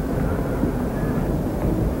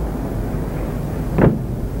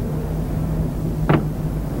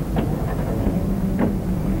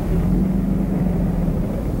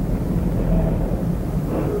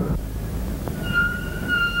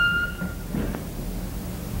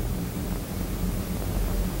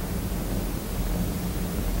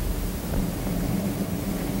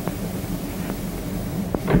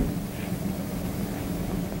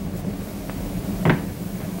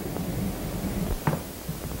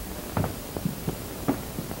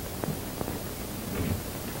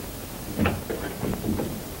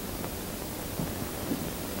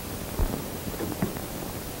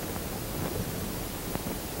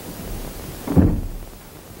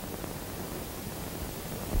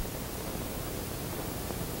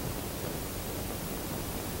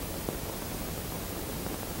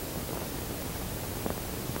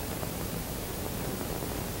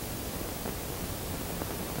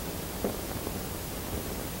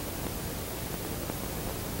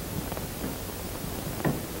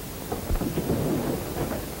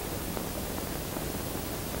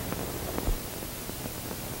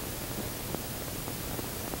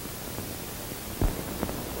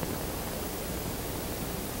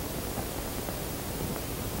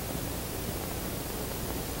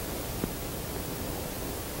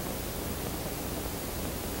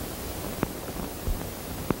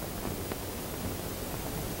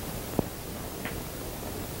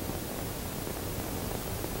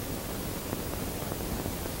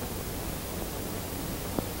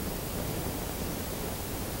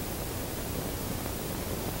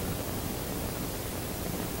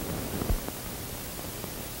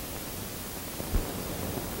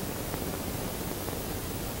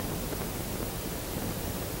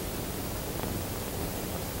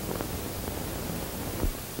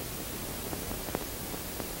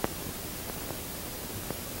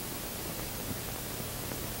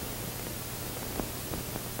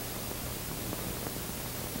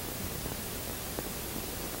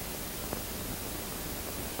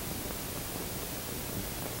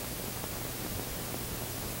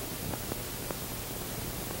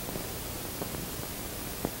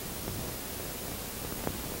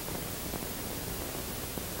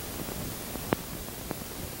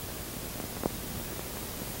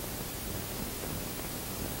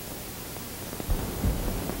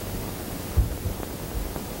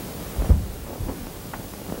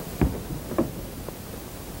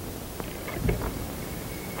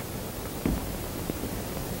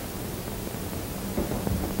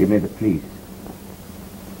 Give me the police.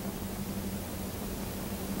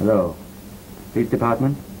 Hello. Police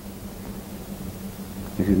Department?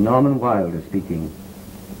 This is Norman Wilder speaking.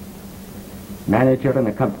 Manager and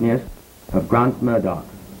accompanist of Grant Murdoch,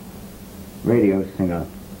 radio singer.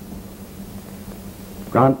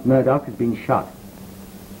 Grant Murdoch has been shot.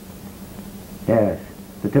 Yes,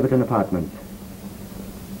 the Tiverton Apartments.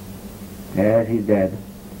 Yes, he's dead.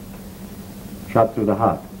 Shot through the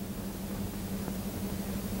heart.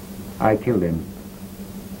 I killed him.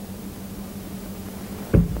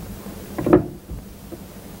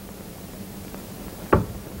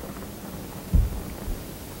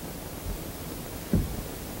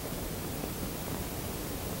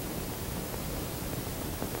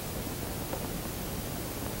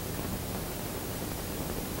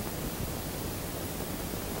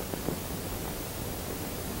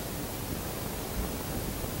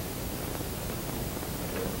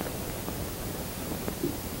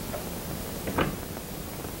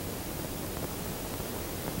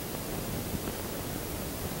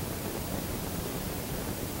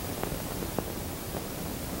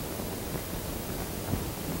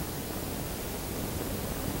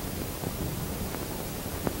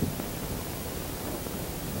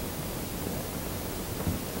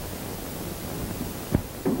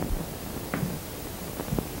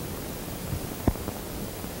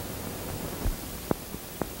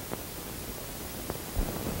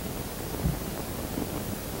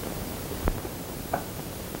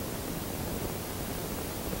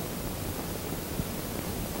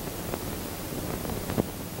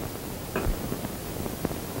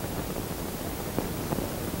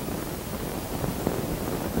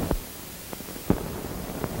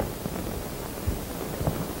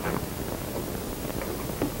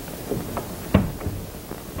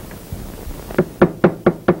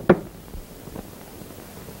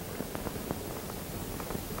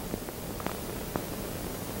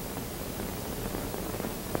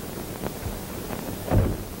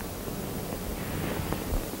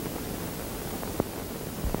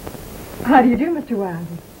 How do you do, Mr. Wilder?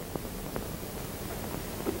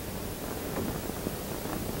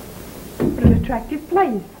 What an attractive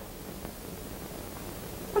place.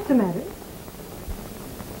 What's the matter?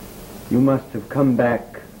 You must have come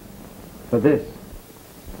back for this.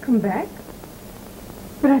 Come back?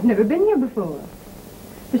 But I've never been here before.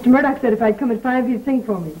 Mr. Murdoch said if I'd come at 5, he'd sing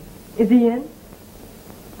for me. Is he in?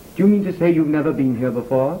 Do you mean to say you've never been here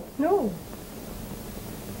before? No.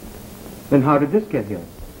 Then how did this get here?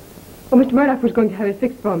 Oh, Mr. Murdoch was going to have it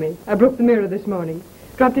fixed for me. I broke the mirror this morning.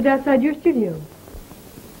 Dropped it outside your studio.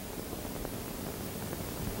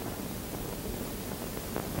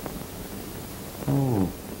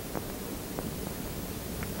 Oh.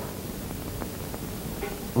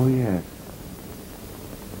 Oh, yes.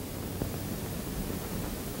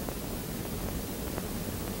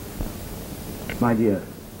 My dear,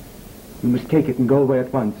 you must take it and go away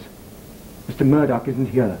at once. Mr. Murdoch isn't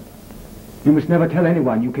here. You must never tell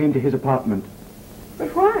anyone you came to his apartment.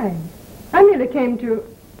 But why? I merely came to...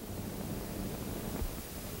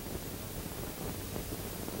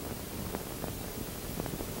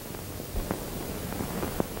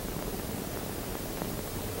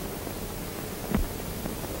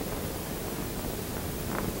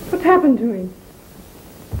 What's happened to him?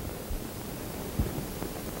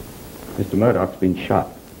 Mr. Murdoch's been shot.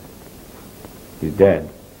 He's dead.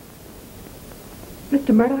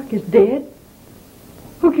 Mr. Murdoch is dead?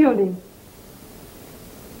 Who killed him?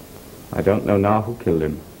 I don't know now who killed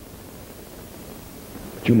him.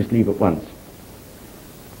 But you must leave at once.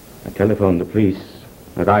 I telephoned the police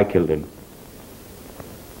that I killed him.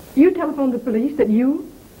 You telephoned the police that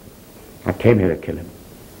you... I came here to kill him.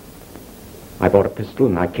 I bought a pistol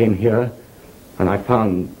and I came here and I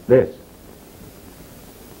found this.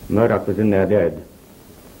 Murdoch was in there dead.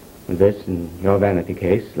 And this and your vanity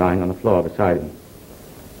case lying on the floor beside him.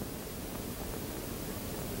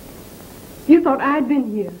 You thought I'd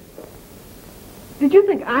been here. Did you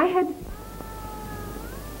think I had...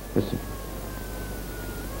 Listen.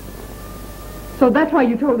 So that's why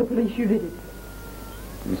you told the police you did it.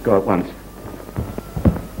 Let's go at once.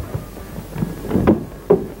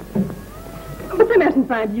 But they mustn't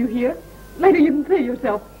find you here. Later you can clear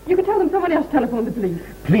yourself. You can tell them someone else telephoned the police.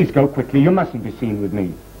 Please go quickly. You mustn't be seen with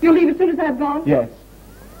me. You'll leave as soon as I've gone? Yes.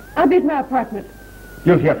 I'll be at my apartment.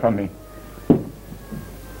 You'll hear from me.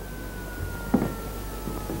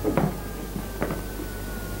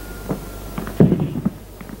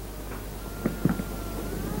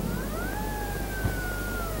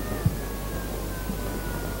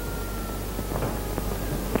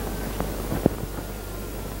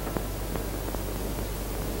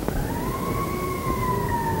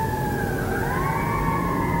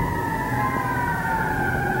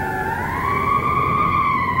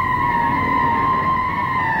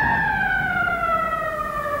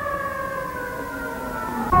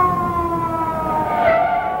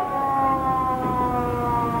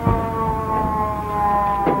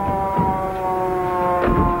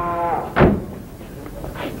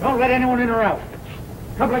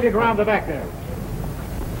 Couple of you around the back there.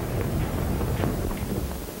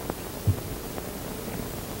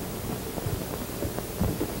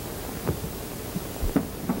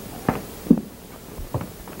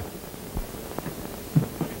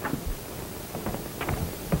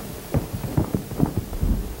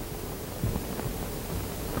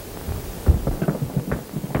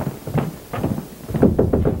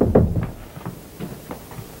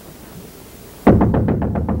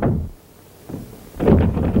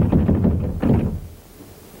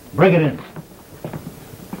 Bring it in.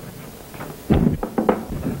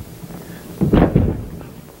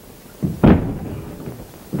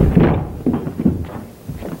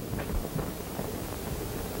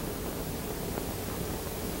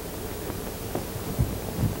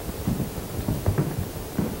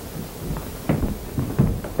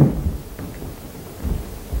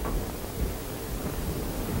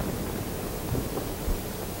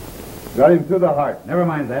 Got him through the heart. Never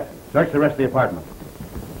mind that. Search the rest of the apartment.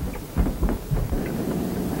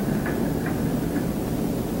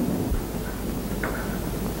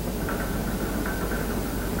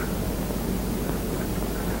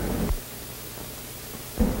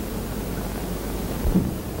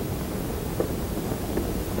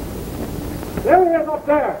 There he is up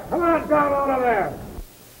there. Come on down out of there.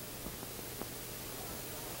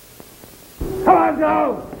 Come on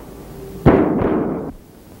down.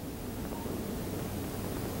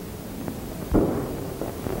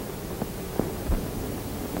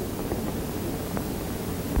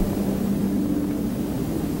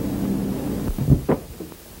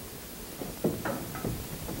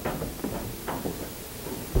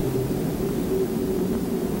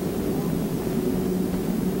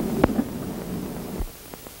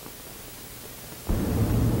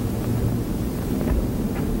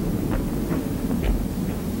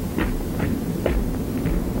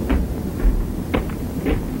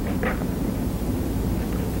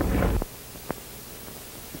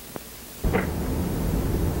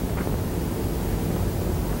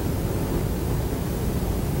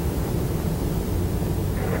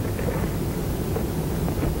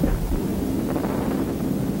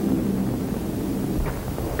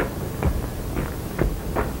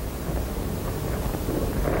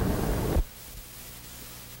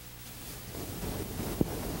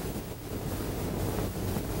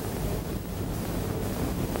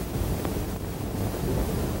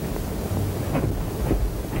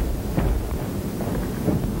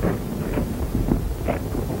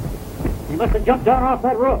 Must have jumped down off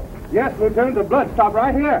that roof. Yes, Lieutenant, the blood stopped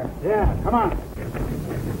right here. Yeah, come on.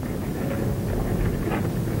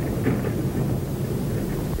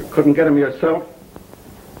 You couldn't get him yourself,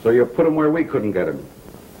 so you put him where we couldn't get him.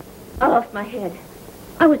 I lost my head.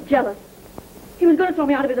 I was jealous. He was going to throw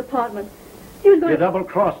me out of his apartment. He was going You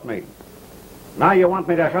double-crossed me. Now you want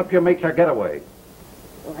me to help you make your getaway.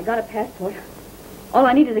 Well, I got a passport. All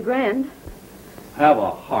I need is $1,000. Have a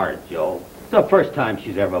heart, Joe. It's the first time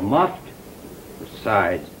she's ever muffed.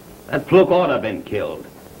 Besides, that fluke ought to have been killed.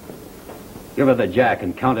 Give her the jack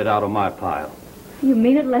and count it out of my pile. You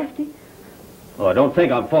mean it, Lefty? Oh, don't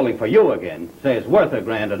think I'm falling for you again. Say it's worth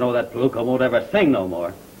 $1,000 to know that fluke won't ever sing no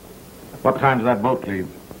more. What time does that boat leave?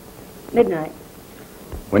 Midnight.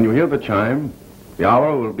 When you hear the chime, the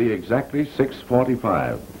hour will be exactly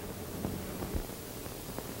 6:45.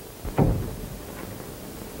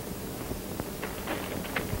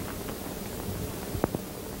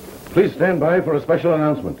 Please stand by for a special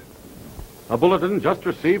announcement. A bulletin just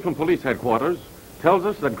received from police headquarters tells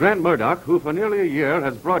us that Grant Murdoch, who for nearly a year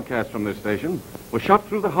has broadcast from this station, was shot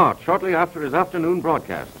through the heart shortly after his afternoon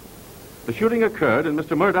broadcast. The shooting occurred in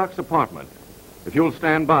Mr. Murdoch's apartment. If you'll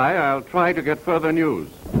stand by, I'll try to get further news.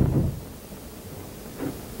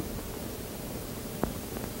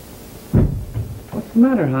 What's the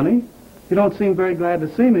matter, honey? You don't seem very glad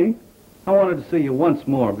to see me. I wanted to see you once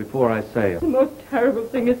more before I sail. The most terrible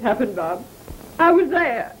thing has happened, Bob. I was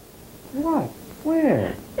there. What?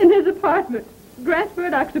 Where? In his apartment. Grant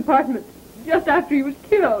Murdoch's apartment. Just after he was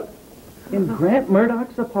killed. In Grant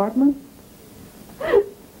Murdoch's apartment?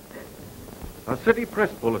 A city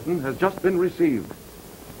press bulletin has just been received,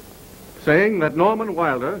 saying that Norman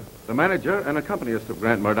Wilder, the manager and accompanist of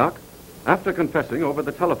Grant Murdoch, after confessing over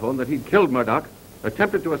the telephone that he'd killed Murdoch,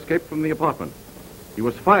 attempted to escape from the apartment. He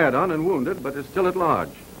was fired on and wounded, but is still at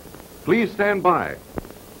large. Please stand by.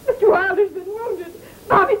 Mr. Wilder's been wounded.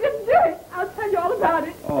 Bobby didn't do it. I'll tell you all about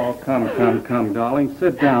it. Oh, come, darling.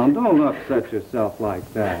 Sit down. Don't upset yourself like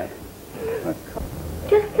that.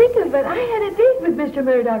 Just think of it. I had a date with Mr.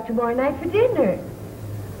 Murdoch tomorrow night for dinner.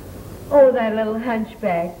 Oh, that little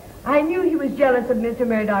hunchback. I knew he was jealous of Mr.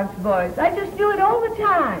 Murdoch's voice. I just knew it all the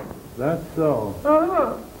time. That's so.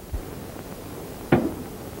 Uh-huh.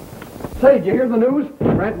 Say, did you hear the news?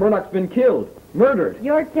 Grant Murdoch's been killed. Murdered.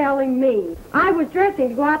 You're telling me. I was dressing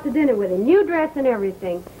to go out to dinner with him. New dress and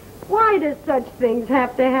everything. Why does such things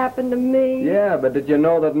have to happen to me? Yeah, but did you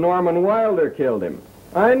know that Norman Wilder killed him?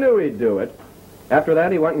 I knew he'd do it. After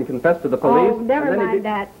that, he went and confessed to the police. Oh, never mind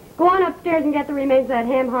that. Go on upstairs and get the remains of that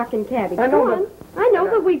ham hock and cabbage. Go on. I know,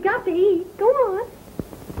 but we've got to eat. Go on.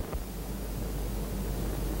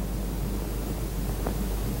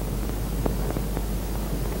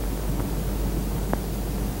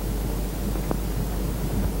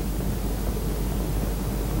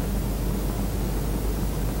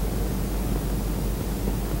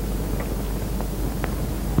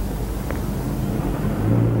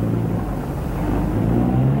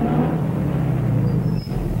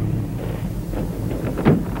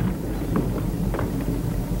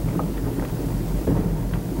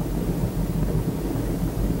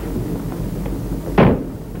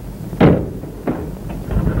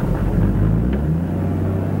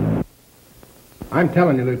 I'm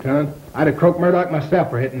telling you, Lieutenant, I'd have croaked Murdoch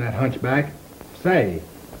myself for hitting that hunchback. Say,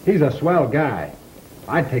 he's a swell guy.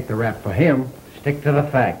 I'd take the rap for him. Stick to the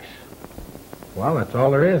facts. Well, that's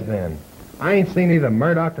all there is then. I ain't seen either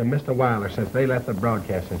Murdoch or Mr. Wilder since they left the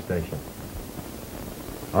broadcasting station.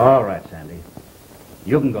 All right, Sandy.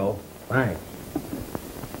 You can go. Thanks.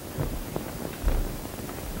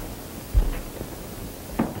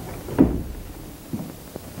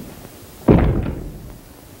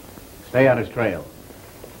 Stay on his trail.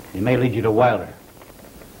 He may lead you to Wilder.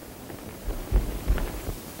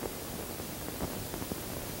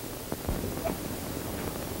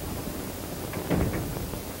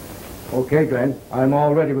 Okay, Grant. I'm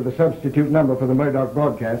all ready with the substitute number for the Murdoch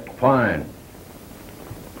broadcast. Fine.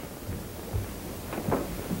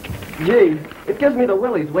 Gee, it gives me the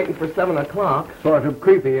willies waiting for 7 o'clock. Sort of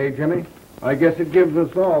creepy, eh, Jimmy? I guess it gives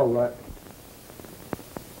us all that.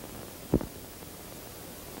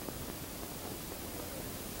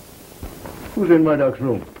 Who's in Murdoch's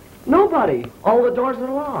room? Nobody. All the doors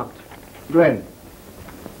are locked. Glenn,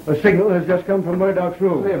 a signal has just come from Murdoch's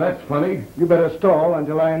room. Hey, that's funny. You better stall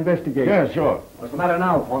until I investigate. Yeah, sure. What's the matter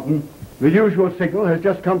now, Thornton? The usual signal has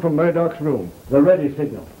just come from Murdoch's room. The ready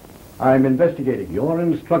signal. I'm investigating. Your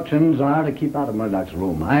instructions are to keep out of Murdoch's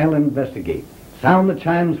room. I'll investigate. Sound the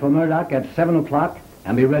chimes for Murdoch at 7 o'clock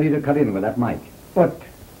and be ready to cut in with that mic. But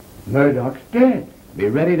Murdoch's dead. Be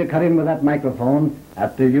ready to cut in with that microphone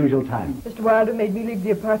at the usual time. Mr. Wilder made me leave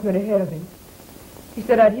the apartment ahead of him. He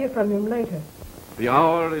said I'd hear from him later. The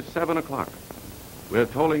hour is 7 o'clock. We're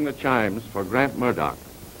tolling the chimes for Grant Murdoch.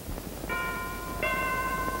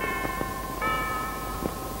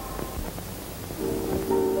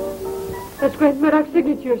 That's Grant Murdoch's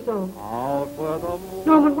signature song.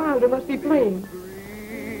 Norman Wilder must be playing.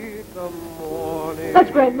 That's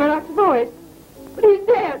Grant Murdoch's voice. But he's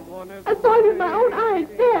dead. I saw him with my own eyes,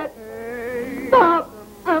 dead. Stop.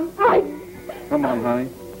 I'm frightened. Come on, honey.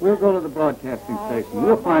 We'll go to the broadcasting station.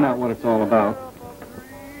 We'll find out what it's all about.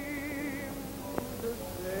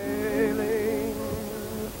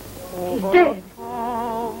 He's dead.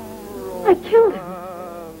 I killed him.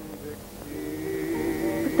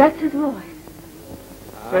 But that's his voice.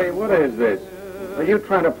 Say, what is this? Are you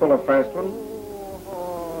trying to pull a fast one?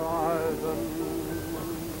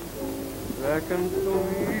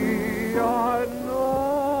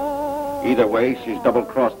 Either way, she's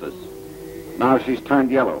double-crossed us. Now she's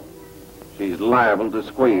turned yellow. She's liable to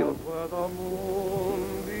squeal.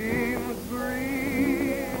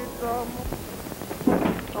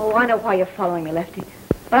 Oh, I know why you're following me, Lefty.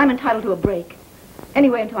 But I'm entitled to a break.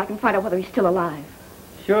 Anyway, until I can find out whether he's still alive.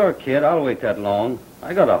 Sure, kid. I'll wait that long.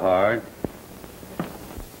 I got a heart.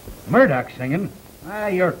 Murdoch singing? Ah,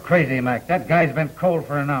 you're crazy, Mac. That guy's been cold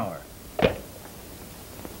for an hour.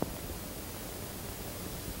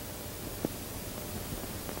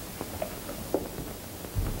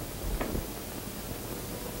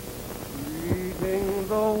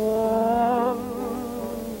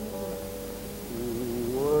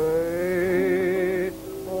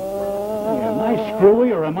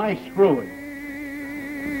 Screwy or am I screwy?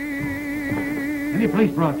 Any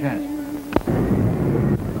police broadcast?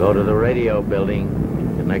 Go to the radio building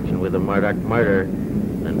in connection with the Murdoch murder.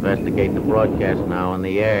 Investigate the broadcast now on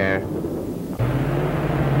the air.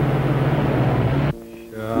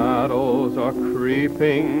 Shadows are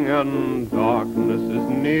creeping and darkness is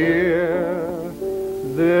near.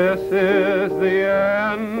 This is the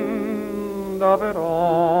end of it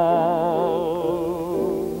all.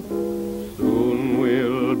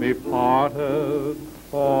 Be parted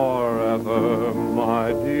forever,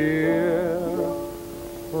 my dear.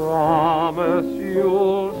 Promise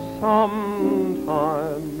you'll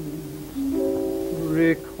sometimes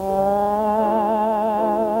recall.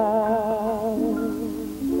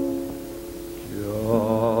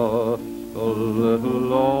 Just a little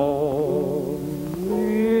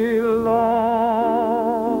lonely love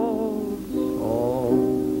song.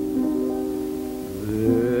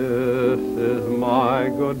 This is my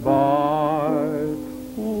goodbye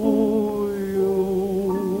to you.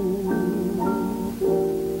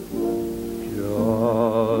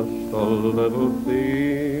 Just a little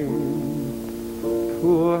theme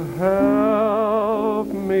to help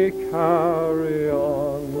me carry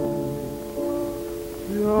on.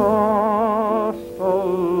 Just a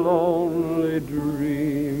lonely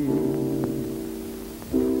dream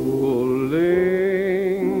to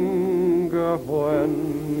linger when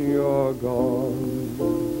you're gone.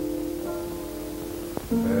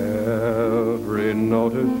 Every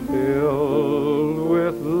note is filled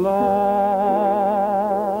with longing.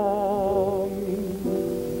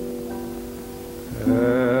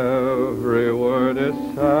 Every word is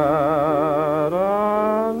sad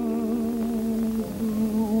and blue.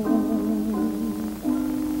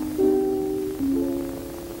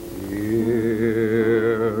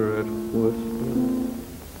 Hear it whisper,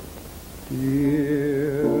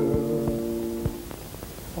 dear,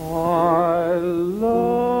 I love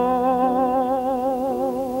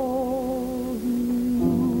you.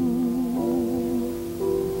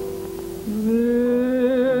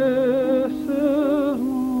 This is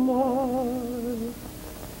my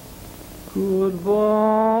goodbye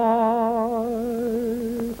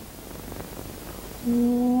to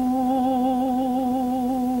you.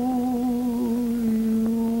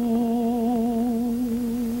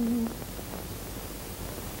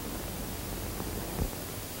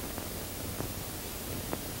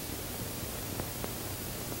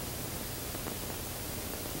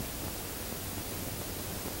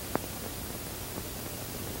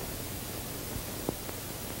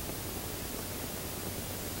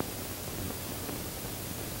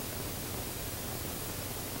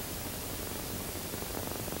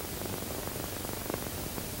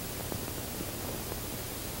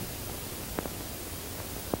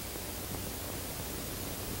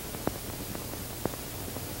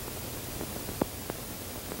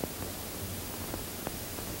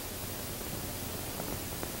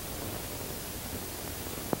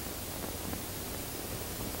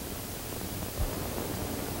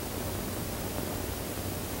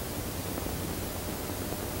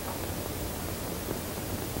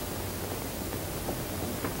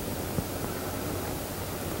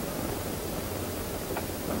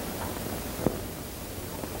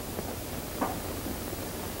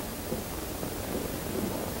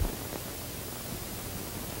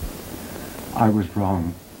 I was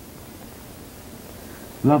wrong.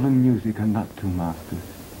 Love and music are not two masters.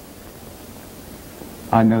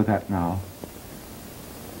 I know that now.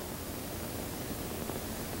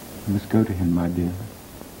 You must go to him, my dear.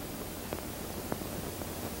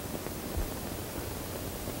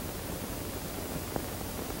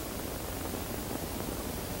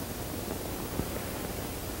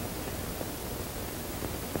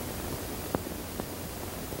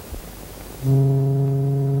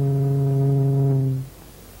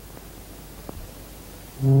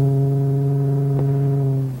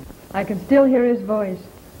 I can still hear his voice.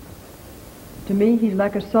 To me, he's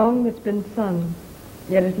like a song that's been sung,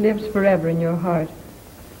 yet it lives forever in your heart.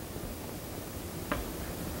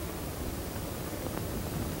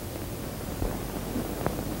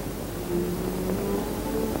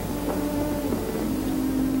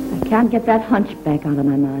 I can't get that hunchback out of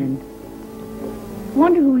my mind.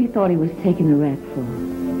 Wonder who he thought he was taking the rat for.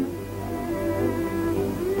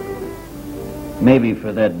 Maybe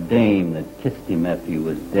for that dame that kissed him after he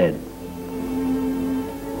was dead.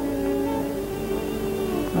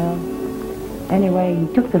 Well, anyway, he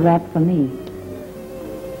took the rat for me.